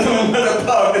 Ano na naman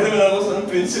matatawag na naman ako sa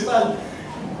principal.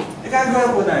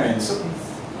 Ikagawa po namin. So,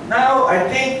 now, I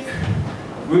think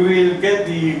we will get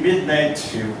the midnight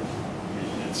shift.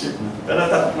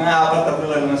 Pero mga 4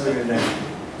 lang naman sa midnight.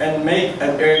 And make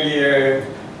an earlier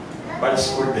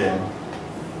batch for them.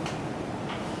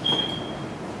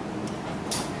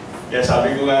 Kaya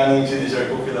sabi ko nga nung sinisure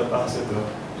ko pinapasa ito,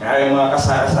 kaya yung mga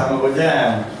kasama ko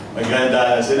dyan,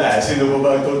 maganda na sila. Sino mo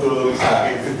ba ang tutulong sa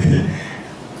akin?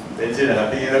 Tensi,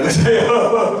 nakatingin ako sa'yo.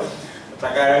 At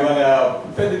saka yung mga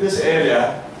pwede doon sa area,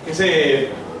 kasi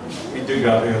medyo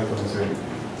grabe yung concern.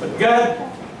 But God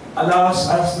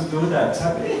allows us to do that.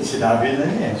 Sinabi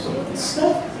na niya. So it's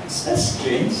not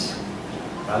strange.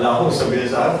 Kala ko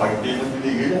sabihin sa akin, pag di mo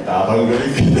binigay niya,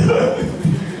 tatanggalin kita.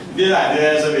 Hindi na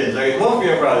sabihin. So it won't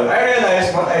be a problem. I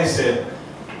realized what I said.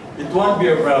 It won't be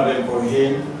a problem for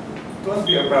him. It won't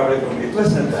be a problem for me. It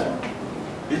wasn't that.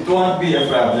 It won't be a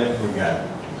problem for God.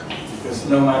 Because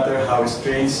no matter how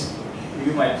strange,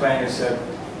 you might find yourself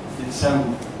in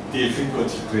some difficult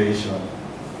situation.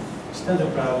 It's not a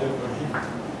problem for him.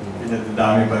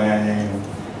 Pinatadami pa nga niya yung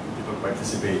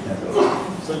ipag-participate na doon.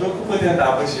 So doon ko po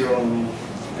tinatapos yung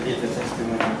maliit na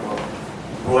testimony ko.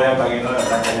 Buhay ang Panginoon at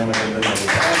ang kanyang magandang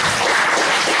salita.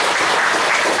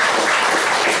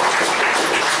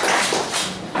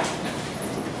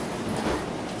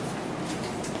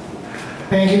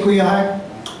 Thank you, Kuya Hart.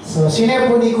 So,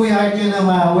 sinare po ni Kuya Hart yun ng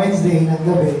Wednesday ng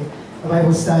gabi.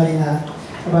 Bible study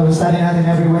natin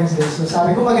every Wednesday. So,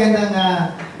 sabi ko magandang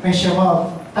mention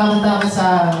mo. Tama-tama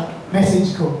sa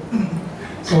message ko.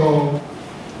 So,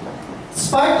 it's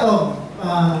part of,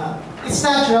 it's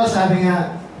natural, sabi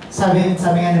nga, Sabi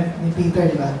nga ni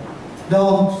Peter, di ba?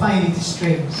 Don't find it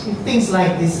strange if things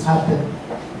like this happen.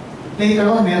 Later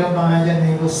on, meron pa nga dyan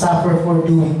na will suffer for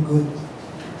doing good.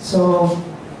 So,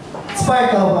 it's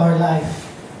part of our life.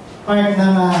 Part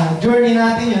ng journey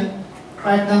natin yun.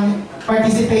 Part ng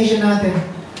participation natin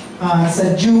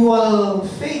sa dual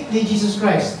faith ni Jesus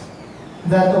Christ.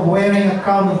 That of wearing a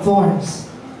crown of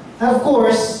thorns. And of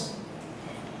course,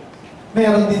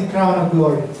 meron din crown of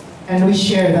glory. And we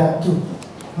share that too.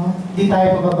 No? Hindi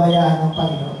tayo pababayaan ng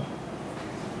Panginoon.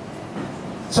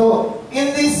 So,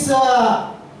 in this,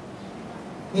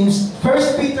 in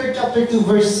 1 Peter chapter 2,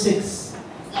 verse 6,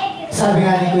 sabi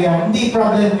nga ni Kuya, hindi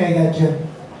problem kay God yun.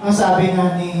 Ang sabi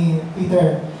nga ni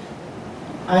Peter,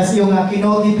 as yung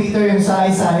kinote ni Peter yung sa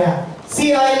Isaiah,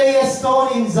 "See, I lay a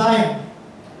stone in Zion.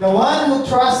 The one who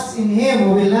trusts in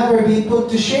Him will never be put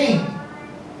to shame."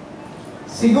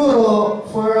 Siguro,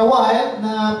 for a while,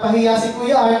 na pahiya si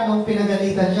Kuya Art nung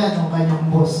pinagalitan siya ng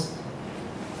kanyang boss.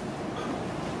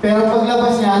 Pero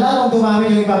paglabas niya, lalong dumami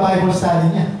yung iba Bible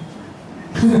study niya.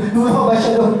 Lumabas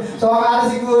siya doon. So, akala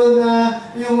siguro na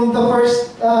yung the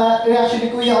first reaction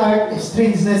ni Kuya Art,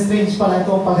 strange na strange pala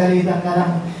ito, paghalitan ka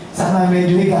ng sana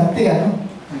medyo higante, ano?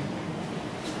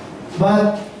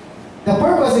 But, the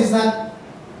purpose is not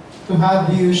to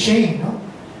have you shame, no?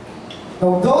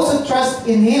 So, those who trust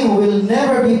in Him will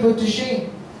never be put to shame.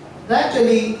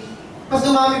 Actually, mas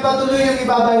dumami pa tuloy yung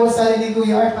iba Bible study ni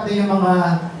Kuya Art, pati yung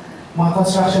mga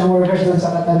construction workers doon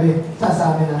sa katabi,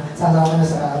 sasama na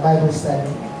sa Bible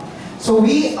study. So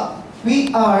we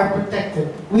are protected.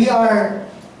 We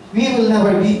will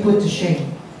never be put to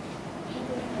shame.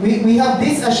 We have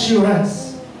this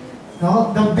assurance.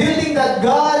 No? The building that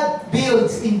God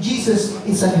builds in Jesus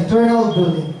is an eternal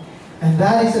building. And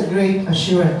that is a great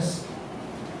assurance.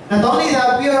 Not only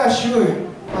that, we are assured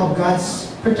of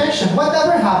God's protection.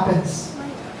 Whatever happens,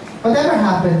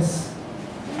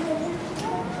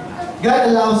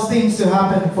 God allows things to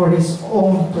happen for His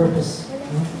own purpose.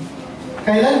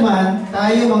 Kailanman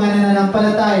tayo mga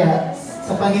nananampalataya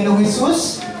sa Panginoong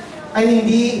Hesus ay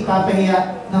hindi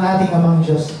ipapahiya ng ating Amang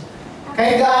Diyos.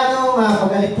 Kahit gaano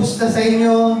pag-alipusta sa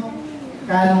inyo,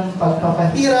 gaanong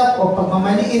pagpapahirap o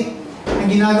pagmamaliit ang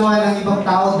ginagawa ng ibang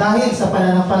tao dahil sa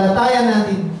pananampalataya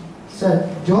natin sa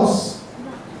Diyos,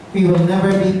 we will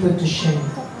never be put to shame.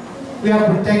 We are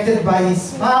protected by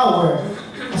His power.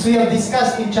 As we have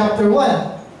discussed in chapter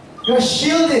 1, you're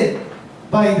shielded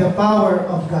by the power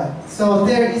of God. So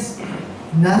there is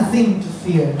nothing to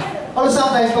fear. Although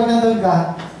sometimes pag nandun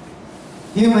ka,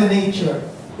 human nature,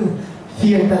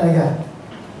 fear talaga.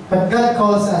 But God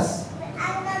calls us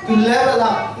to level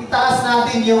up. Itaas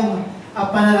natin yung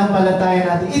pananampalataya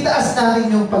natin. Itaas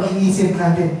natin yung pag-iisip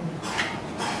natin.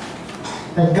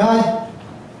 That God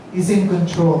is in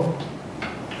control.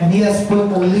 And He has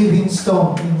put a living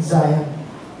stone in Zion.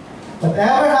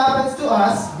 Whatever happens to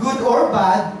us, good or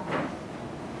bad,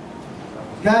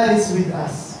 God is with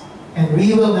us. And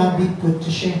we will not be put to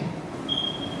shame.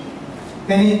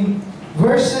 And in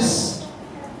verses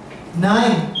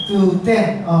 9 to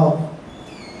 10 of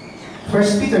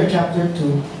 1 Peter chapter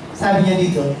 2, sabi niya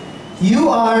dito,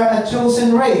 "You are a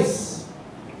chosen race,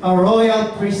 a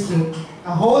royal priesthood,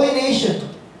 a holy nation,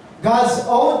 God's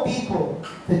own people,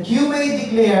 that you may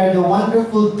declare the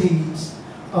wonderful deeds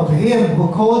of Him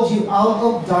who called you out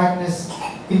of darkness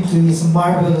into His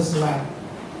marvelous light.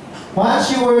 Once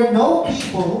you were no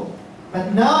people,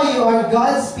 but now you are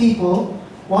God's people.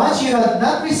 Once you had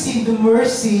not received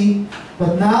mercy,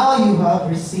 but now you have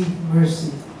received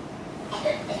mercy."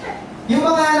 Yung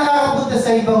mga nakakapunta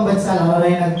sa ibang bansa, lalo na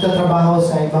yung nagtatrabaho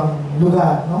sa ibang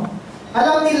lugar, no?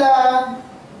 Alam nila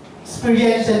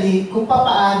experientially kung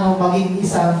paano maging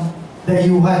isang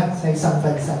dayuhan sa isang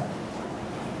bansa.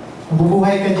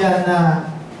 Mabubuhay ka dyan na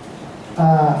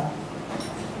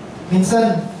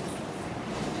minsan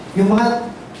yung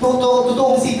mga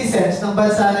totoong citizens ng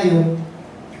bansa na yun,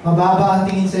 mababa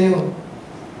ang tingin sa iyo.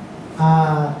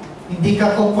 Hindi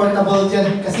ka comfortable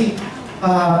dyan kasi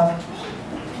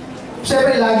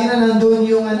syempre lagi na nandun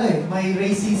yung may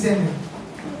racism.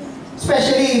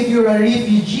 Especially if you're a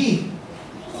refugee.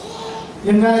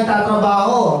 Yun nga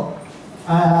nagtatrabaho,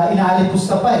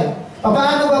 inaalipusta pa eh.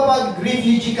 Paano ba pag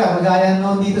refugee ka, kagaya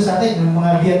noon dito sa atin, yung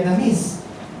mga Vietnamese?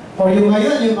 O yung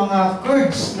ngayon, yung mga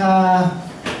Kurds na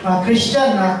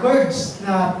Christian na Kurds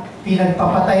na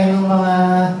pinagpapatay ng mga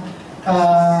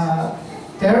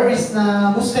terrorist na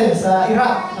Muslim sa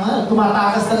Iraq.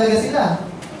 Tumatakas talaga sila.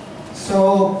 So,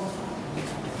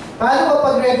 paano ba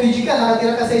pag refugee ka,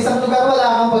 nakatira ka sa isang lugar,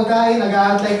 wala kang pagkain,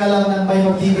 nag-aantay ka lang ng may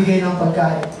magbibigay ng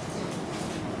pagkain.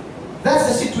 That's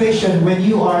the situation when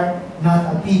you are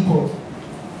not a people.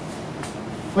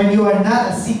 when you are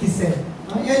not a citizen.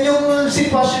 Yun yung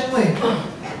sitwasyon mo eh.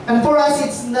 And for us,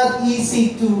 it's not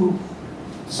easy to,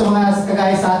 sa mga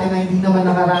kagaya sa atin na hindi naman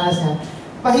nakaranas yan,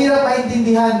 mahirap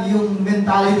maintindihan yung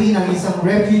mentality ng isang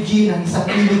refugee, ng isang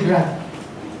immigrant.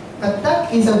 But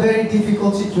that is a very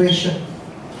difficult situation.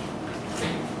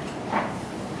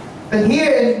 But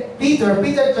here in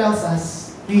Peter tells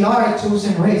us, we are a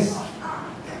chosen race.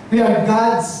 We are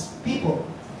God's people.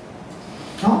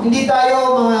 No? Hindi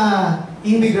tayo mga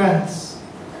immigrants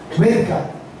with God.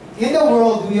 In the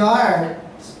world, we are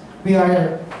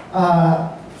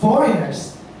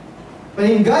foreigners. But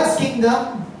in God's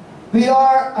kingdom, we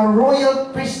are a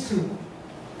royal priesthood,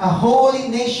 a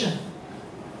holy nation.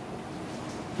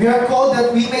 We are called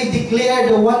that we may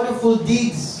declare the wonderful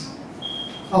deeds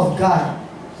of God,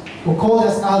 who called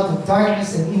us out of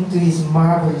darkness and into His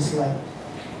marvelous light.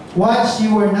 Once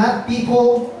you were not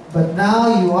people, but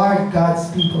now you are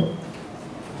God's people.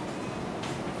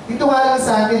 Ito nga lang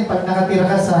sa atin, pag nakatira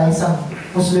ka sa isang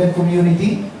Muslim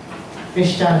community,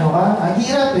 Kristiyano ka, ang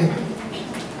hirap eh.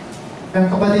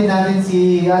 Ang kapatid natin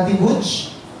si Ate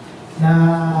Butch, na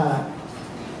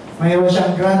mayroon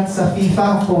siyang grant sa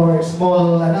FIFA for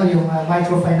small, yung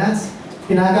microfinance.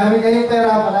 Pinagamit kayong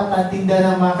pera para pantinda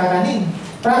ng mga kakanin.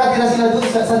 Para katira sila doon,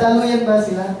 sa daluyan ba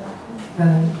sila?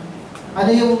 Ano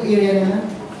yung area nila?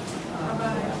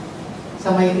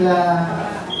 Sa Maynila,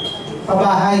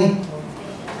 pabahay.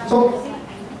 So,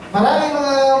 maraming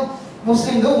mga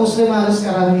Muslim doon, Muslim halos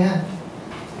karamihan.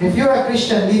 If you're a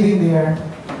Christian living there,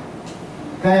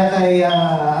 kaya kay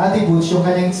Ate Butch, yung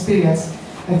kanyang experience,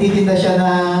 nagtitinda siya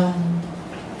ng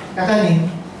kakanin,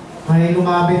 may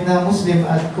lumapit na Muslim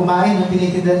at kumain ng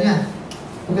tinitinda niya.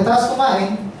 Pagkatapos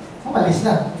kumain, umalis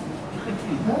lang.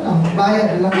 Wala lang,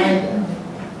 bayad.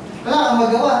 Wala kang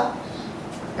magawa.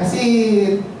 Kasi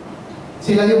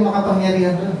sila yung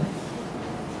makapangyarihan doon.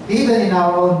 Even in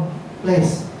our own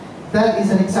place. That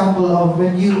is an example of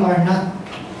when you are not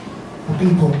a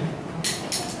people.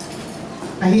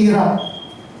 Nahihirap.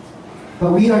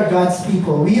 But we are God's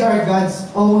people. We are God's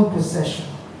own possession.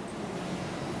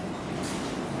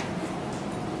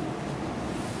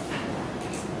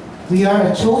 We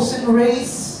are a chosen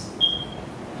race.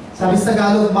 Sabi sa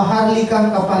Tagalog,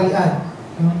 maharlikang kaparian.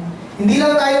 Hindi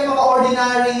lang tayo mga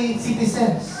ordinary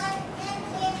citizens.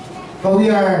 But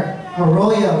we are a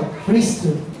royal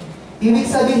priesthood. Ibig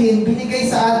sabihin, binigay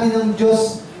sa atin ng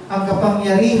Diyos ang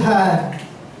kapangyarihan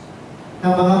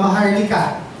ng mga maharlika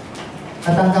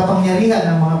at ang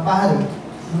kapangyarihan ng mga pari.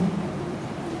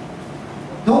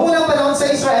 Noong unang panahon sa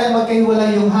Israel,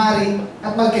 magkahiwalay yung hari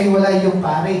at magkahiwalay yung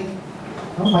pari.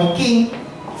 My king,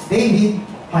 David,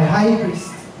 my high priest.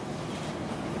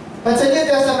 But sa New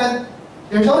Testament,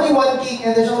 there's only one king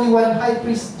and there's only one high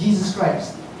priest, Jesus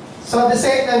Christ. So at the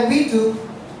same time,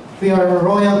 we are a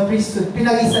royal priesthood.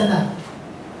 Pinag-isa na.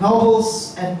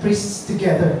 Nobles and priests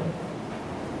together.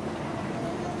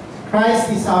 Christ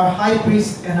is our high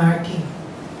priest and our king.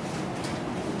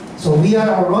 So we are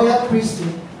a royal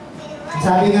priesthood.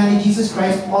 Sabi nga ni Jesus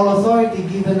Christ, all authority is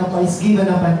given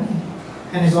upon me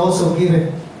and is also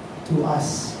given to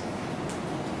us.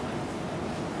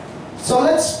 So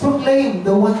let's proclaim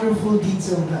the wonderful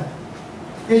deeds of God.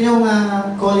 Yun yung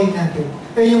calling natin.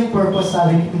 Yun yung purpose,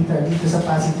 sabi ni Peter dito sa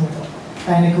passage nito.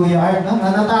 Kaya ni Kuya Art, no?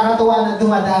 Nakakatuwa na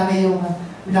dumadami yung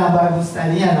binabagong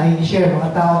style yan, na i-share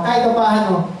mga tao. Kahit pa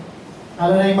paano,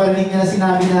 lalo na yung marinig nila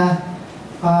sinabi na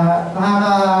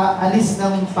nakakaalis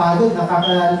ng pagod,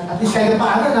 at least kahit pa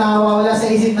paano, nawawala sa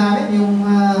isip namin yung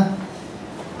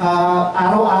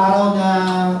araw-araw na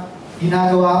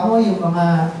ginagawa mo, yung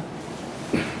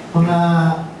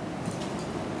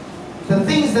the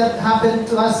things that happen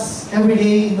to us every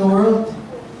day in the world,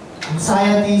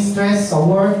 anxiety, stress, sa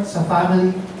work, sa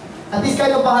family. At least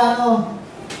kahit pa paano,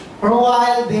 for a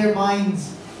while, their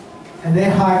minds and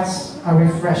their hearts are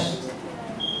refreshed,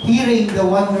 hearing the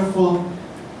wonderful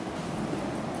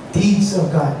deeds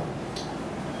of God.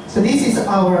 So this is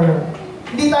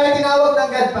hindi tayo tinawag ng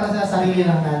God para sa sarili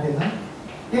lang natin. Ha?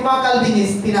 Yung mga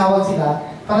Calvinist, tinawag sila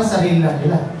para sa sarili lang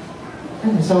nila.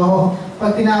 So,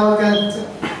 pag tinawag ka,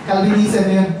 Calvinism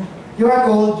yun, you are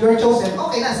called, you are chosen,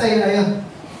 okay na, sa'yo na yun.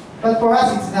 But for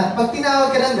us, it's not. Pag tinawag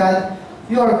ka ng God,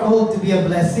 you are called to be a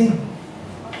blessing.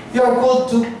 You are called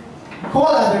to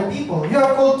call other people. You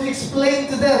are called to explain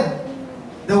to them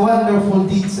the wonderful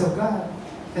deeds of God,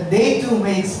 that they too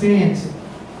may experience it.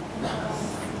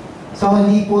 So,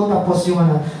 hindi po tapos yung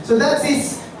So,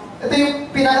 ito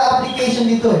yung pinaka-application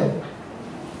dito eh.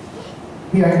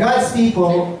 We are God's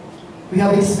people. We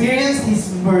have experienced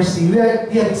His mercy. We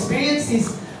have experienced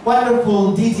His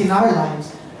wonderful deeds in our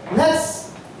lives. Let's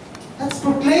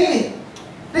proclaim it.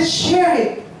 Let's share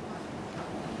it.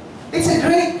 It's a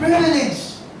great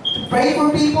privilege to pray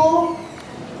for people,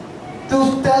 to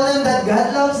tell them that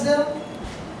God loves them.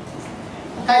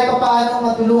 Kahit pa paano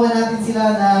matulungan natin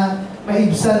sila na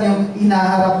maibsan yung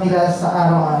inaharap nila sa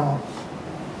araw-araw.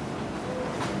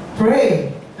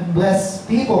 Pray and bless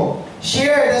people.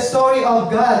 Share the story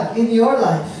of God in your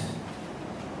life.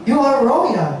 You are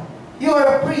royal. You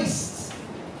are a priest.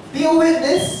 Be a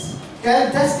witness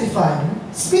and testify.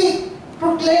 Speak.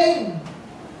 Proclaim.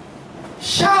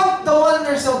 Shout the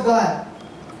wonders of God.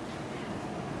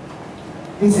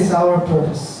 This is our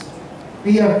purpose.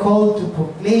 We are called to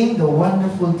proclaim the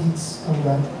wonderful deeds of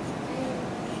God.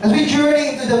 As we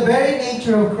journey into the very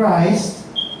nature of Christ,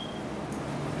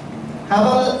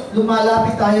 habang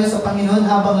lumalapit tayo sa Panginoon,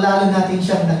 habang lalo natin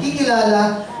siyang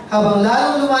nakikilala, habang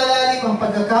lalong lumalalim ang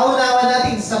pagkakaunawa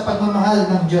natin sa pagmamahal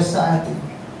ng Diyos sa atin.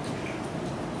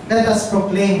 Let us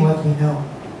proclaim what we know.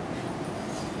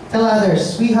 Tell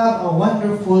others, we have a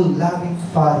wonderful, loving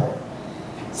Father.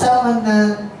 Someone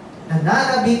na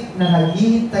nananabik na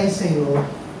naghihintay sa iyo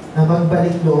na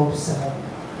magbalik loob sa Kanya.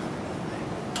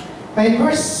 In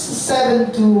verse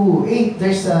 7 to 8,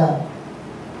 there's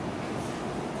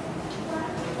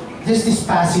this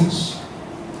passage.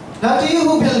 Now to you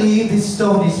who believe, this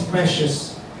stone is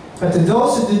precious. But to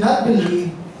those who do not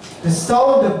believe, the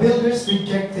stone the builders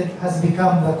rejected has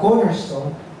become the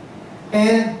cornerstone.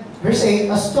 And verse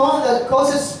 8, a stone that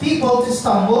causes people to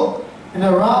stumble, and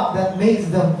a rock that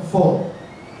makes them fall.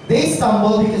 They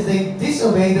stumble because they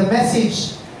disobey the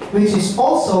message, which is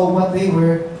also what they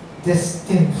were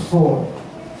destined for.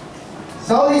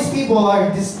 So these people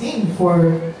are destined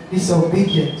for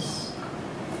disobedience.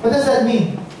 What does that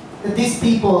mean? That these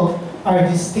people are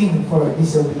destined for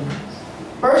disobedience.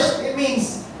 First, it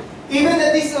means even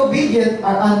the disobedient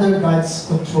are under God's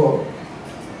control.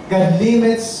 God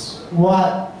limits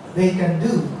what they can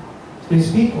do to His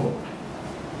people.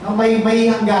 No, may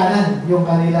hangganan yung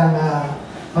kanilang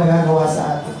magagawa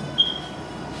sa atin.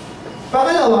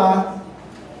 Pangalawa,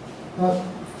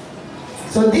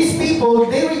 so these people,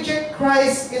 they reject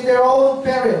Christ in their own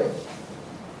peril.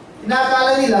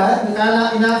 Inakala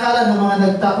ng mga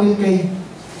nagtatakwil kay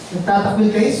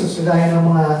Jesus, kagaya ng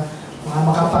mga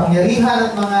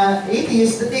makapangyarihan at mga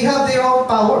atheists, that they have their own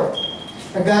power.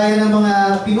 Kagaya ng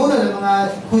mga pinuno ng mga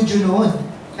Hudyo noon.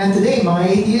 And today,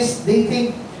 mga atheists, they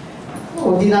think,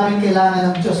 oh, di namin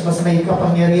kailangan ng Diyos, mas may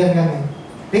kapangyarihan kami.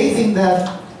 They think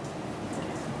that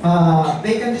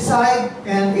they can decide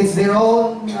and it's their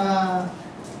own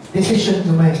decision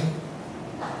to make.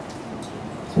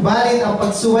 Subalit, ang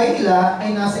pagsuway nila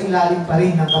ay nasa ilalim pa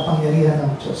rin ng kapangyarihan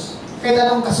ng Diyos. Kahit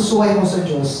anong kasusuway mo sa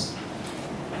Diyos,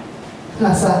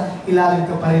 nasa ilalim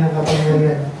ka pa rin ng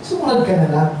kapangyarihan. Sumunod ka na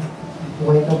lang.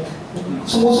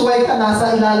 Sumusuway ka,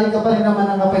 nasa ilalim ka pa rin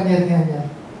naman ng kapangyarihan niya.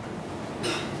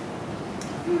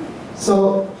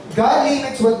 So, God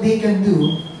limits what they can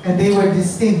do, and they were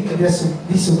destined to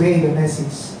disobey the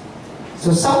message.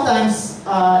 So sometimes,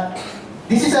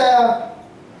 this is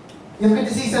yung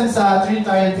criticism sa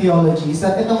Trinitarian theology is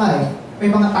that ito nga may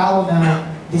mga tao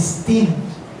na destined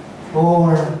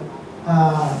or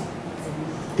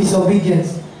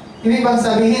disobedience. Ibig bang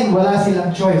sabihin, wala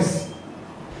silang choice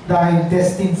dahil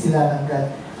destined sila ng God.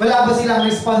 Wala ba silang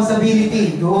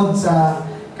responsibility doon sa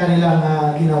kanilang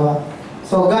ginawa?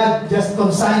 So God just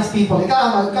consigns people,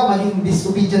 ikaw maging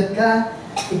disobedient ka,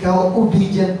 ikaw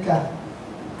obedient ka.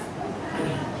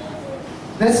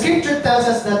 The scripture tells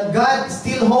us that God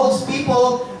still holds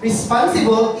people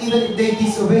responsible even if they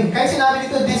disobey. Kahit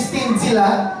sinabi nito, destined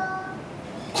sila,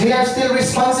 they are still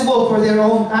responsible for their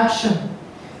own action.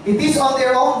 It is on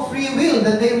their own free will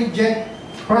that they reject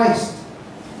Christ.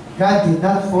 God did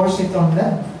not force it on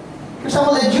them. For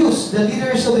example, the Jews, the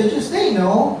leaders of the Jews, they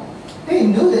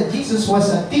knew that Jesus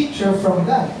was a teacher from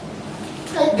God.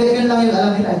 Kahit ganyan lang yung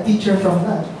alam nila, a teacher from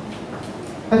God.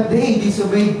 But they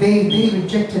disobeyed, they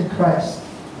rejected Christ.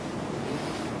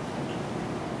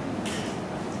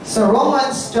 So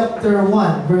Romans chapter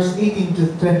 1, verse 18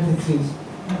 to 23.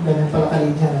 Ganyan pala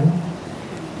kalit yan.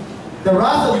 The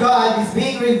wrath of God is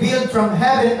being revealed from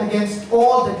heaven against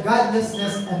all the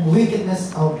godlessness and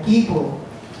wickedness of people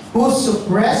who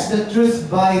suppress the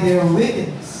truth by their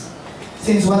wickedness.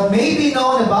 Since what may be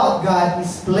known about God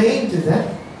is plain to them,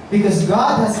 because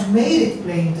God has made it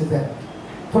plain to them.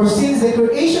 For since the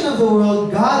creation of the world,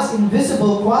 God's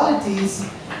invisible qualities,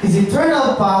 His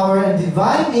eternal power and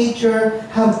divine nature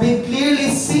have been clearly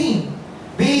seen,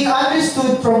 being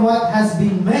understood from what has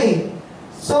been made,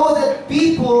 so that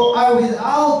people are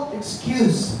without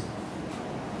excuse.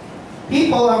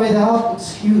 People are without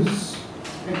excuse.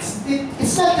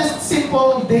 It's not just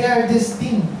simple, they are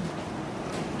destined.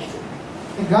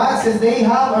 God says they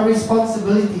have a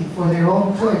responsibility for their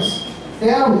own choice.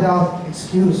 They are without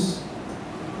excuse.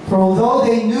 For although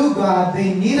they knew God,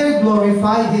 they neither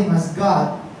glorified Him as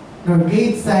God, nor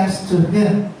gave thanks to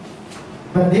Him.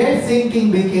 But their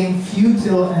thinking became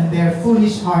futile, and their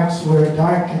foolish hearts were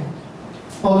darkened.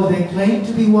 Although they claimed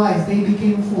to be wise, they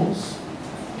became fools.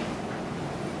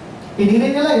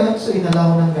 Pinili nila yun, so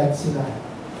inalaw ng God sila.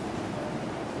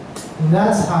 And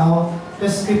that's how the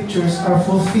scriptures are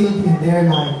fulfilled in their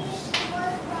lives.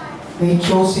 They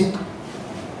chose it.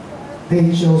 They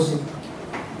chose it.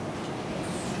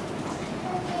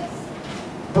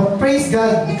 But praise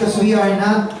God, because we are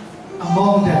not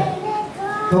among them,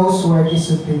 those who are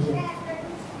disobedient.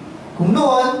 Kung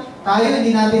noon, tayo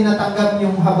hindi natin natanggap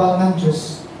yung habang ng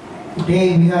Diyos,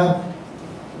 today we have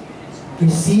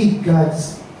received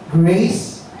God's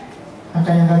grace, ang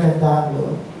kanyang kagandahan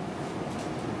loob.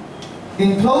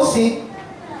 In closing,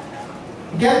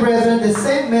 again, brethren, the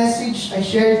same message I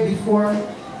shared before,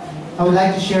 I would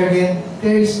like to share again.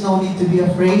 There is no need to be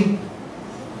afraid.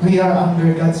 We are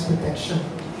under God's protection.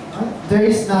 There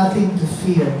is nothing to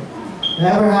fear.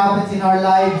 Whatever happens in our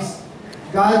lives,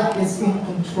 God is in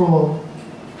control.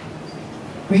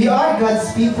 We are God's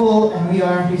people and we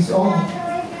are His own.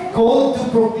 Called to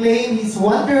proclaim His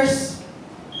wonders.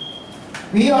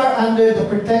 We are under the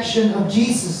protection of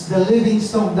Jesus, the living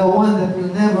stone, the one that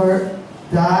will never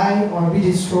die or be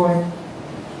destroyed.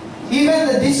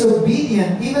 Even the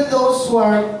disobedient, even those who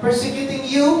are persecuting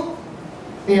you,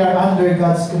 they are under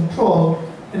God's control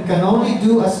and can only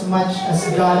do as much as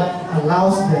God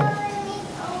allows them.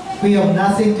 We have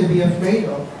nothing to be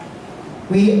afraid of.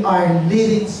 We are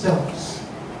living stones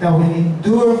that will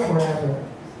endure forever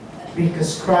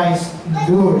because Christ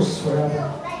endures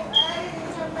forever.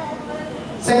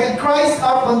 Second, Christ,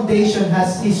 our foundation,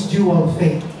 has His dual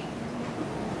faith.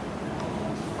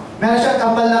 Meron siyang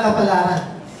kapal na kapalaran.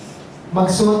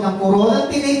 Magsuot ng korona ng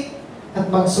tinik at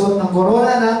magsuot ng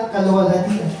korona ng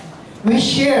kaluwalhatian. We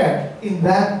share in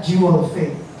that dual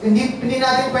faith. Hindi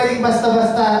natin pwedeng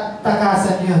basta-basta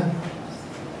takasan yun.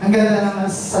 Ang ganda ng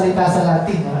salita sa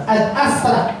Latin. Ad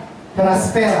astra per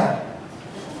aspera,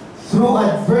 through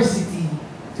adversity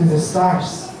to the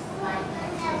stars.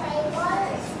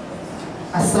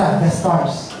 Astra, the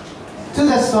stars. To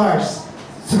the stars,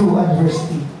 through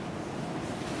adversity.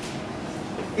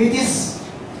 It is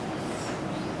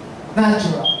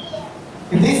natural.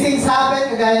 If these things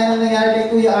happen, kagaya ng nangyari kay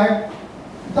Kuya Art,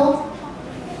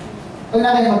 huwag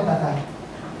na kayo magtatag.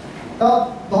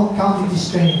 Don't count it as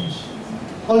strange.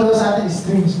 Although sa atin is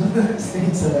strange, no?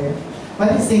 Strange talaga.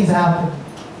 But these things happen.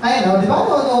 I know, di ba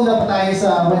noon na pa tayo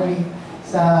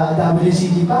sa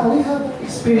WCG pa, we have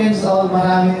experienced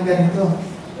maraming ganito.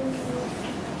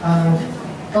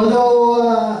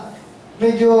 Although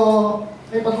medyo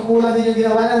may pagkukulang din yung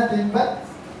ginawa natin, but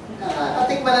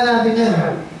natikman na natin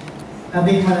yan.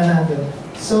 Natikman na natin.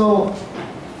 So,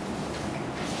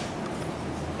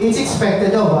 it's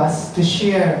expected of us to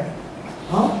share,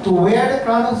 to wear the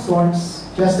crown of thorns,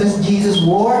 just as Jesus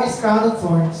wore His crown of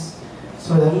thorns,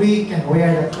 so that we can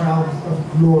wear the crown of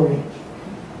glory.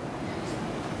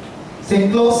 So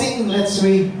in closing, let's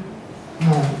read.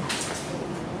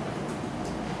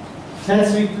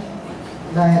 Let's read.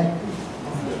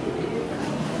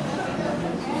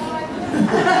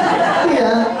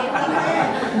 Yeah.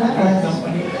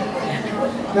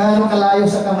 Gaano kalayo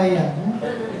sa kamay yan?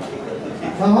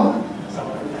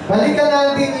 Balikan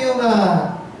natin yung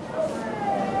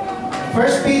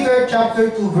 1 Peter chapter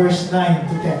 2 verse 9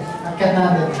 to 10. Akyat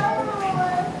natin.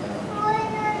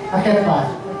 Akyat pa.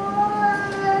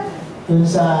 Dun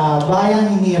sa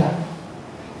Bayang Hinirang.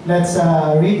 Let's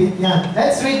read it yan.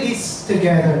 Let's read this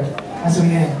together as we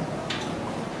end.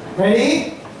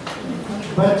 Ready?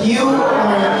 But you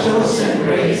are a chosen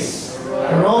race,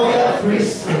 a royal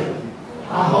priesthood,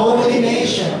 a holy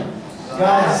nation,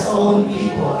 God's own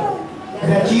people,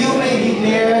 that you may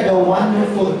declare the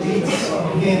wonderful deeds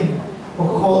of Him who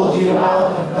called you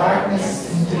out of darkness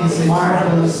into His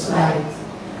marvelous light.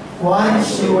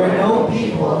 Once you were no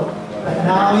people, but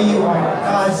now you are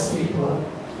God's people.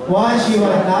 Once you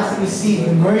have not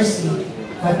received mercy,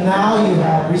 but now you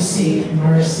have received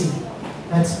mercy.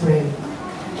 Let's pray.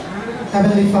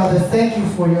 Heavenly Father, thank you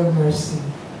for your mercy.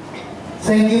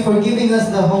 Thank you for giving us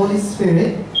the Holy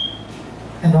Spirit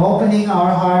and opening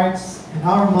our hearts and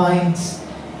our minds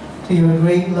to your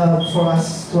great love for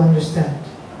us to understand.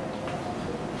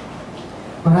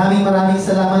 Maraming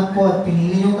salamat po at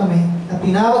pinili niyo kami at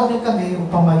tinawag niyo kami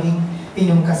upang maging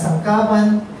inyong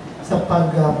kasangkapan sa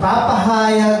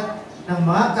pagpapahayag ng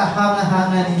mga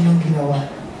kahanga-hanga ninyong ginawa.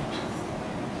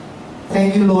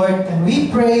 Thank you, Lord, and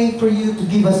we pray for you to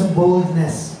give us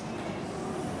boldness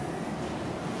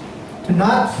to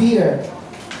not fear,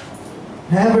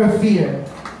 never fear.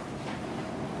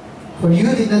 For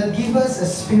you did not give us a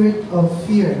spirit of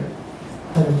fear,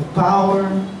 but of power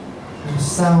and a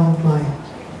sound mind.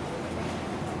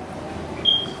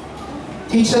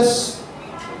 Teach us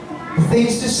the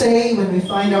things to say when we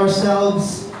find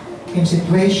ourselves in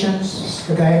situations,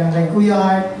 kagaya ng kay Kuya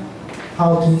Art,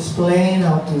 how to explain,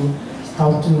 how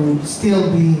to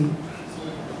still be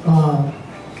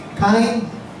kind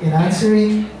in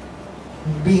answering,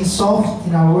 being soft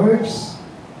in our words,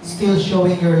 still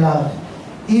showing your love,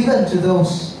 even to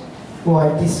those who are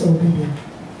disobedient.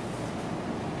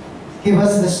 Give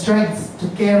us the strength to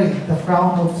carry the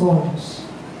crown of thorns,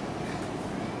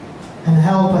 and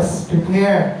help us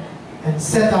prepare and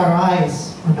set our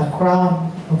eyes on the crown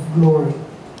of glory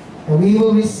that we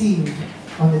will receive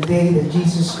on the day that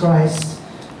Jesus Christ,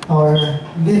 our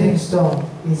living stone,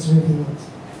 is revealed.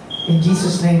 In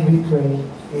Jesus' name we pray.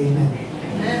 Amen.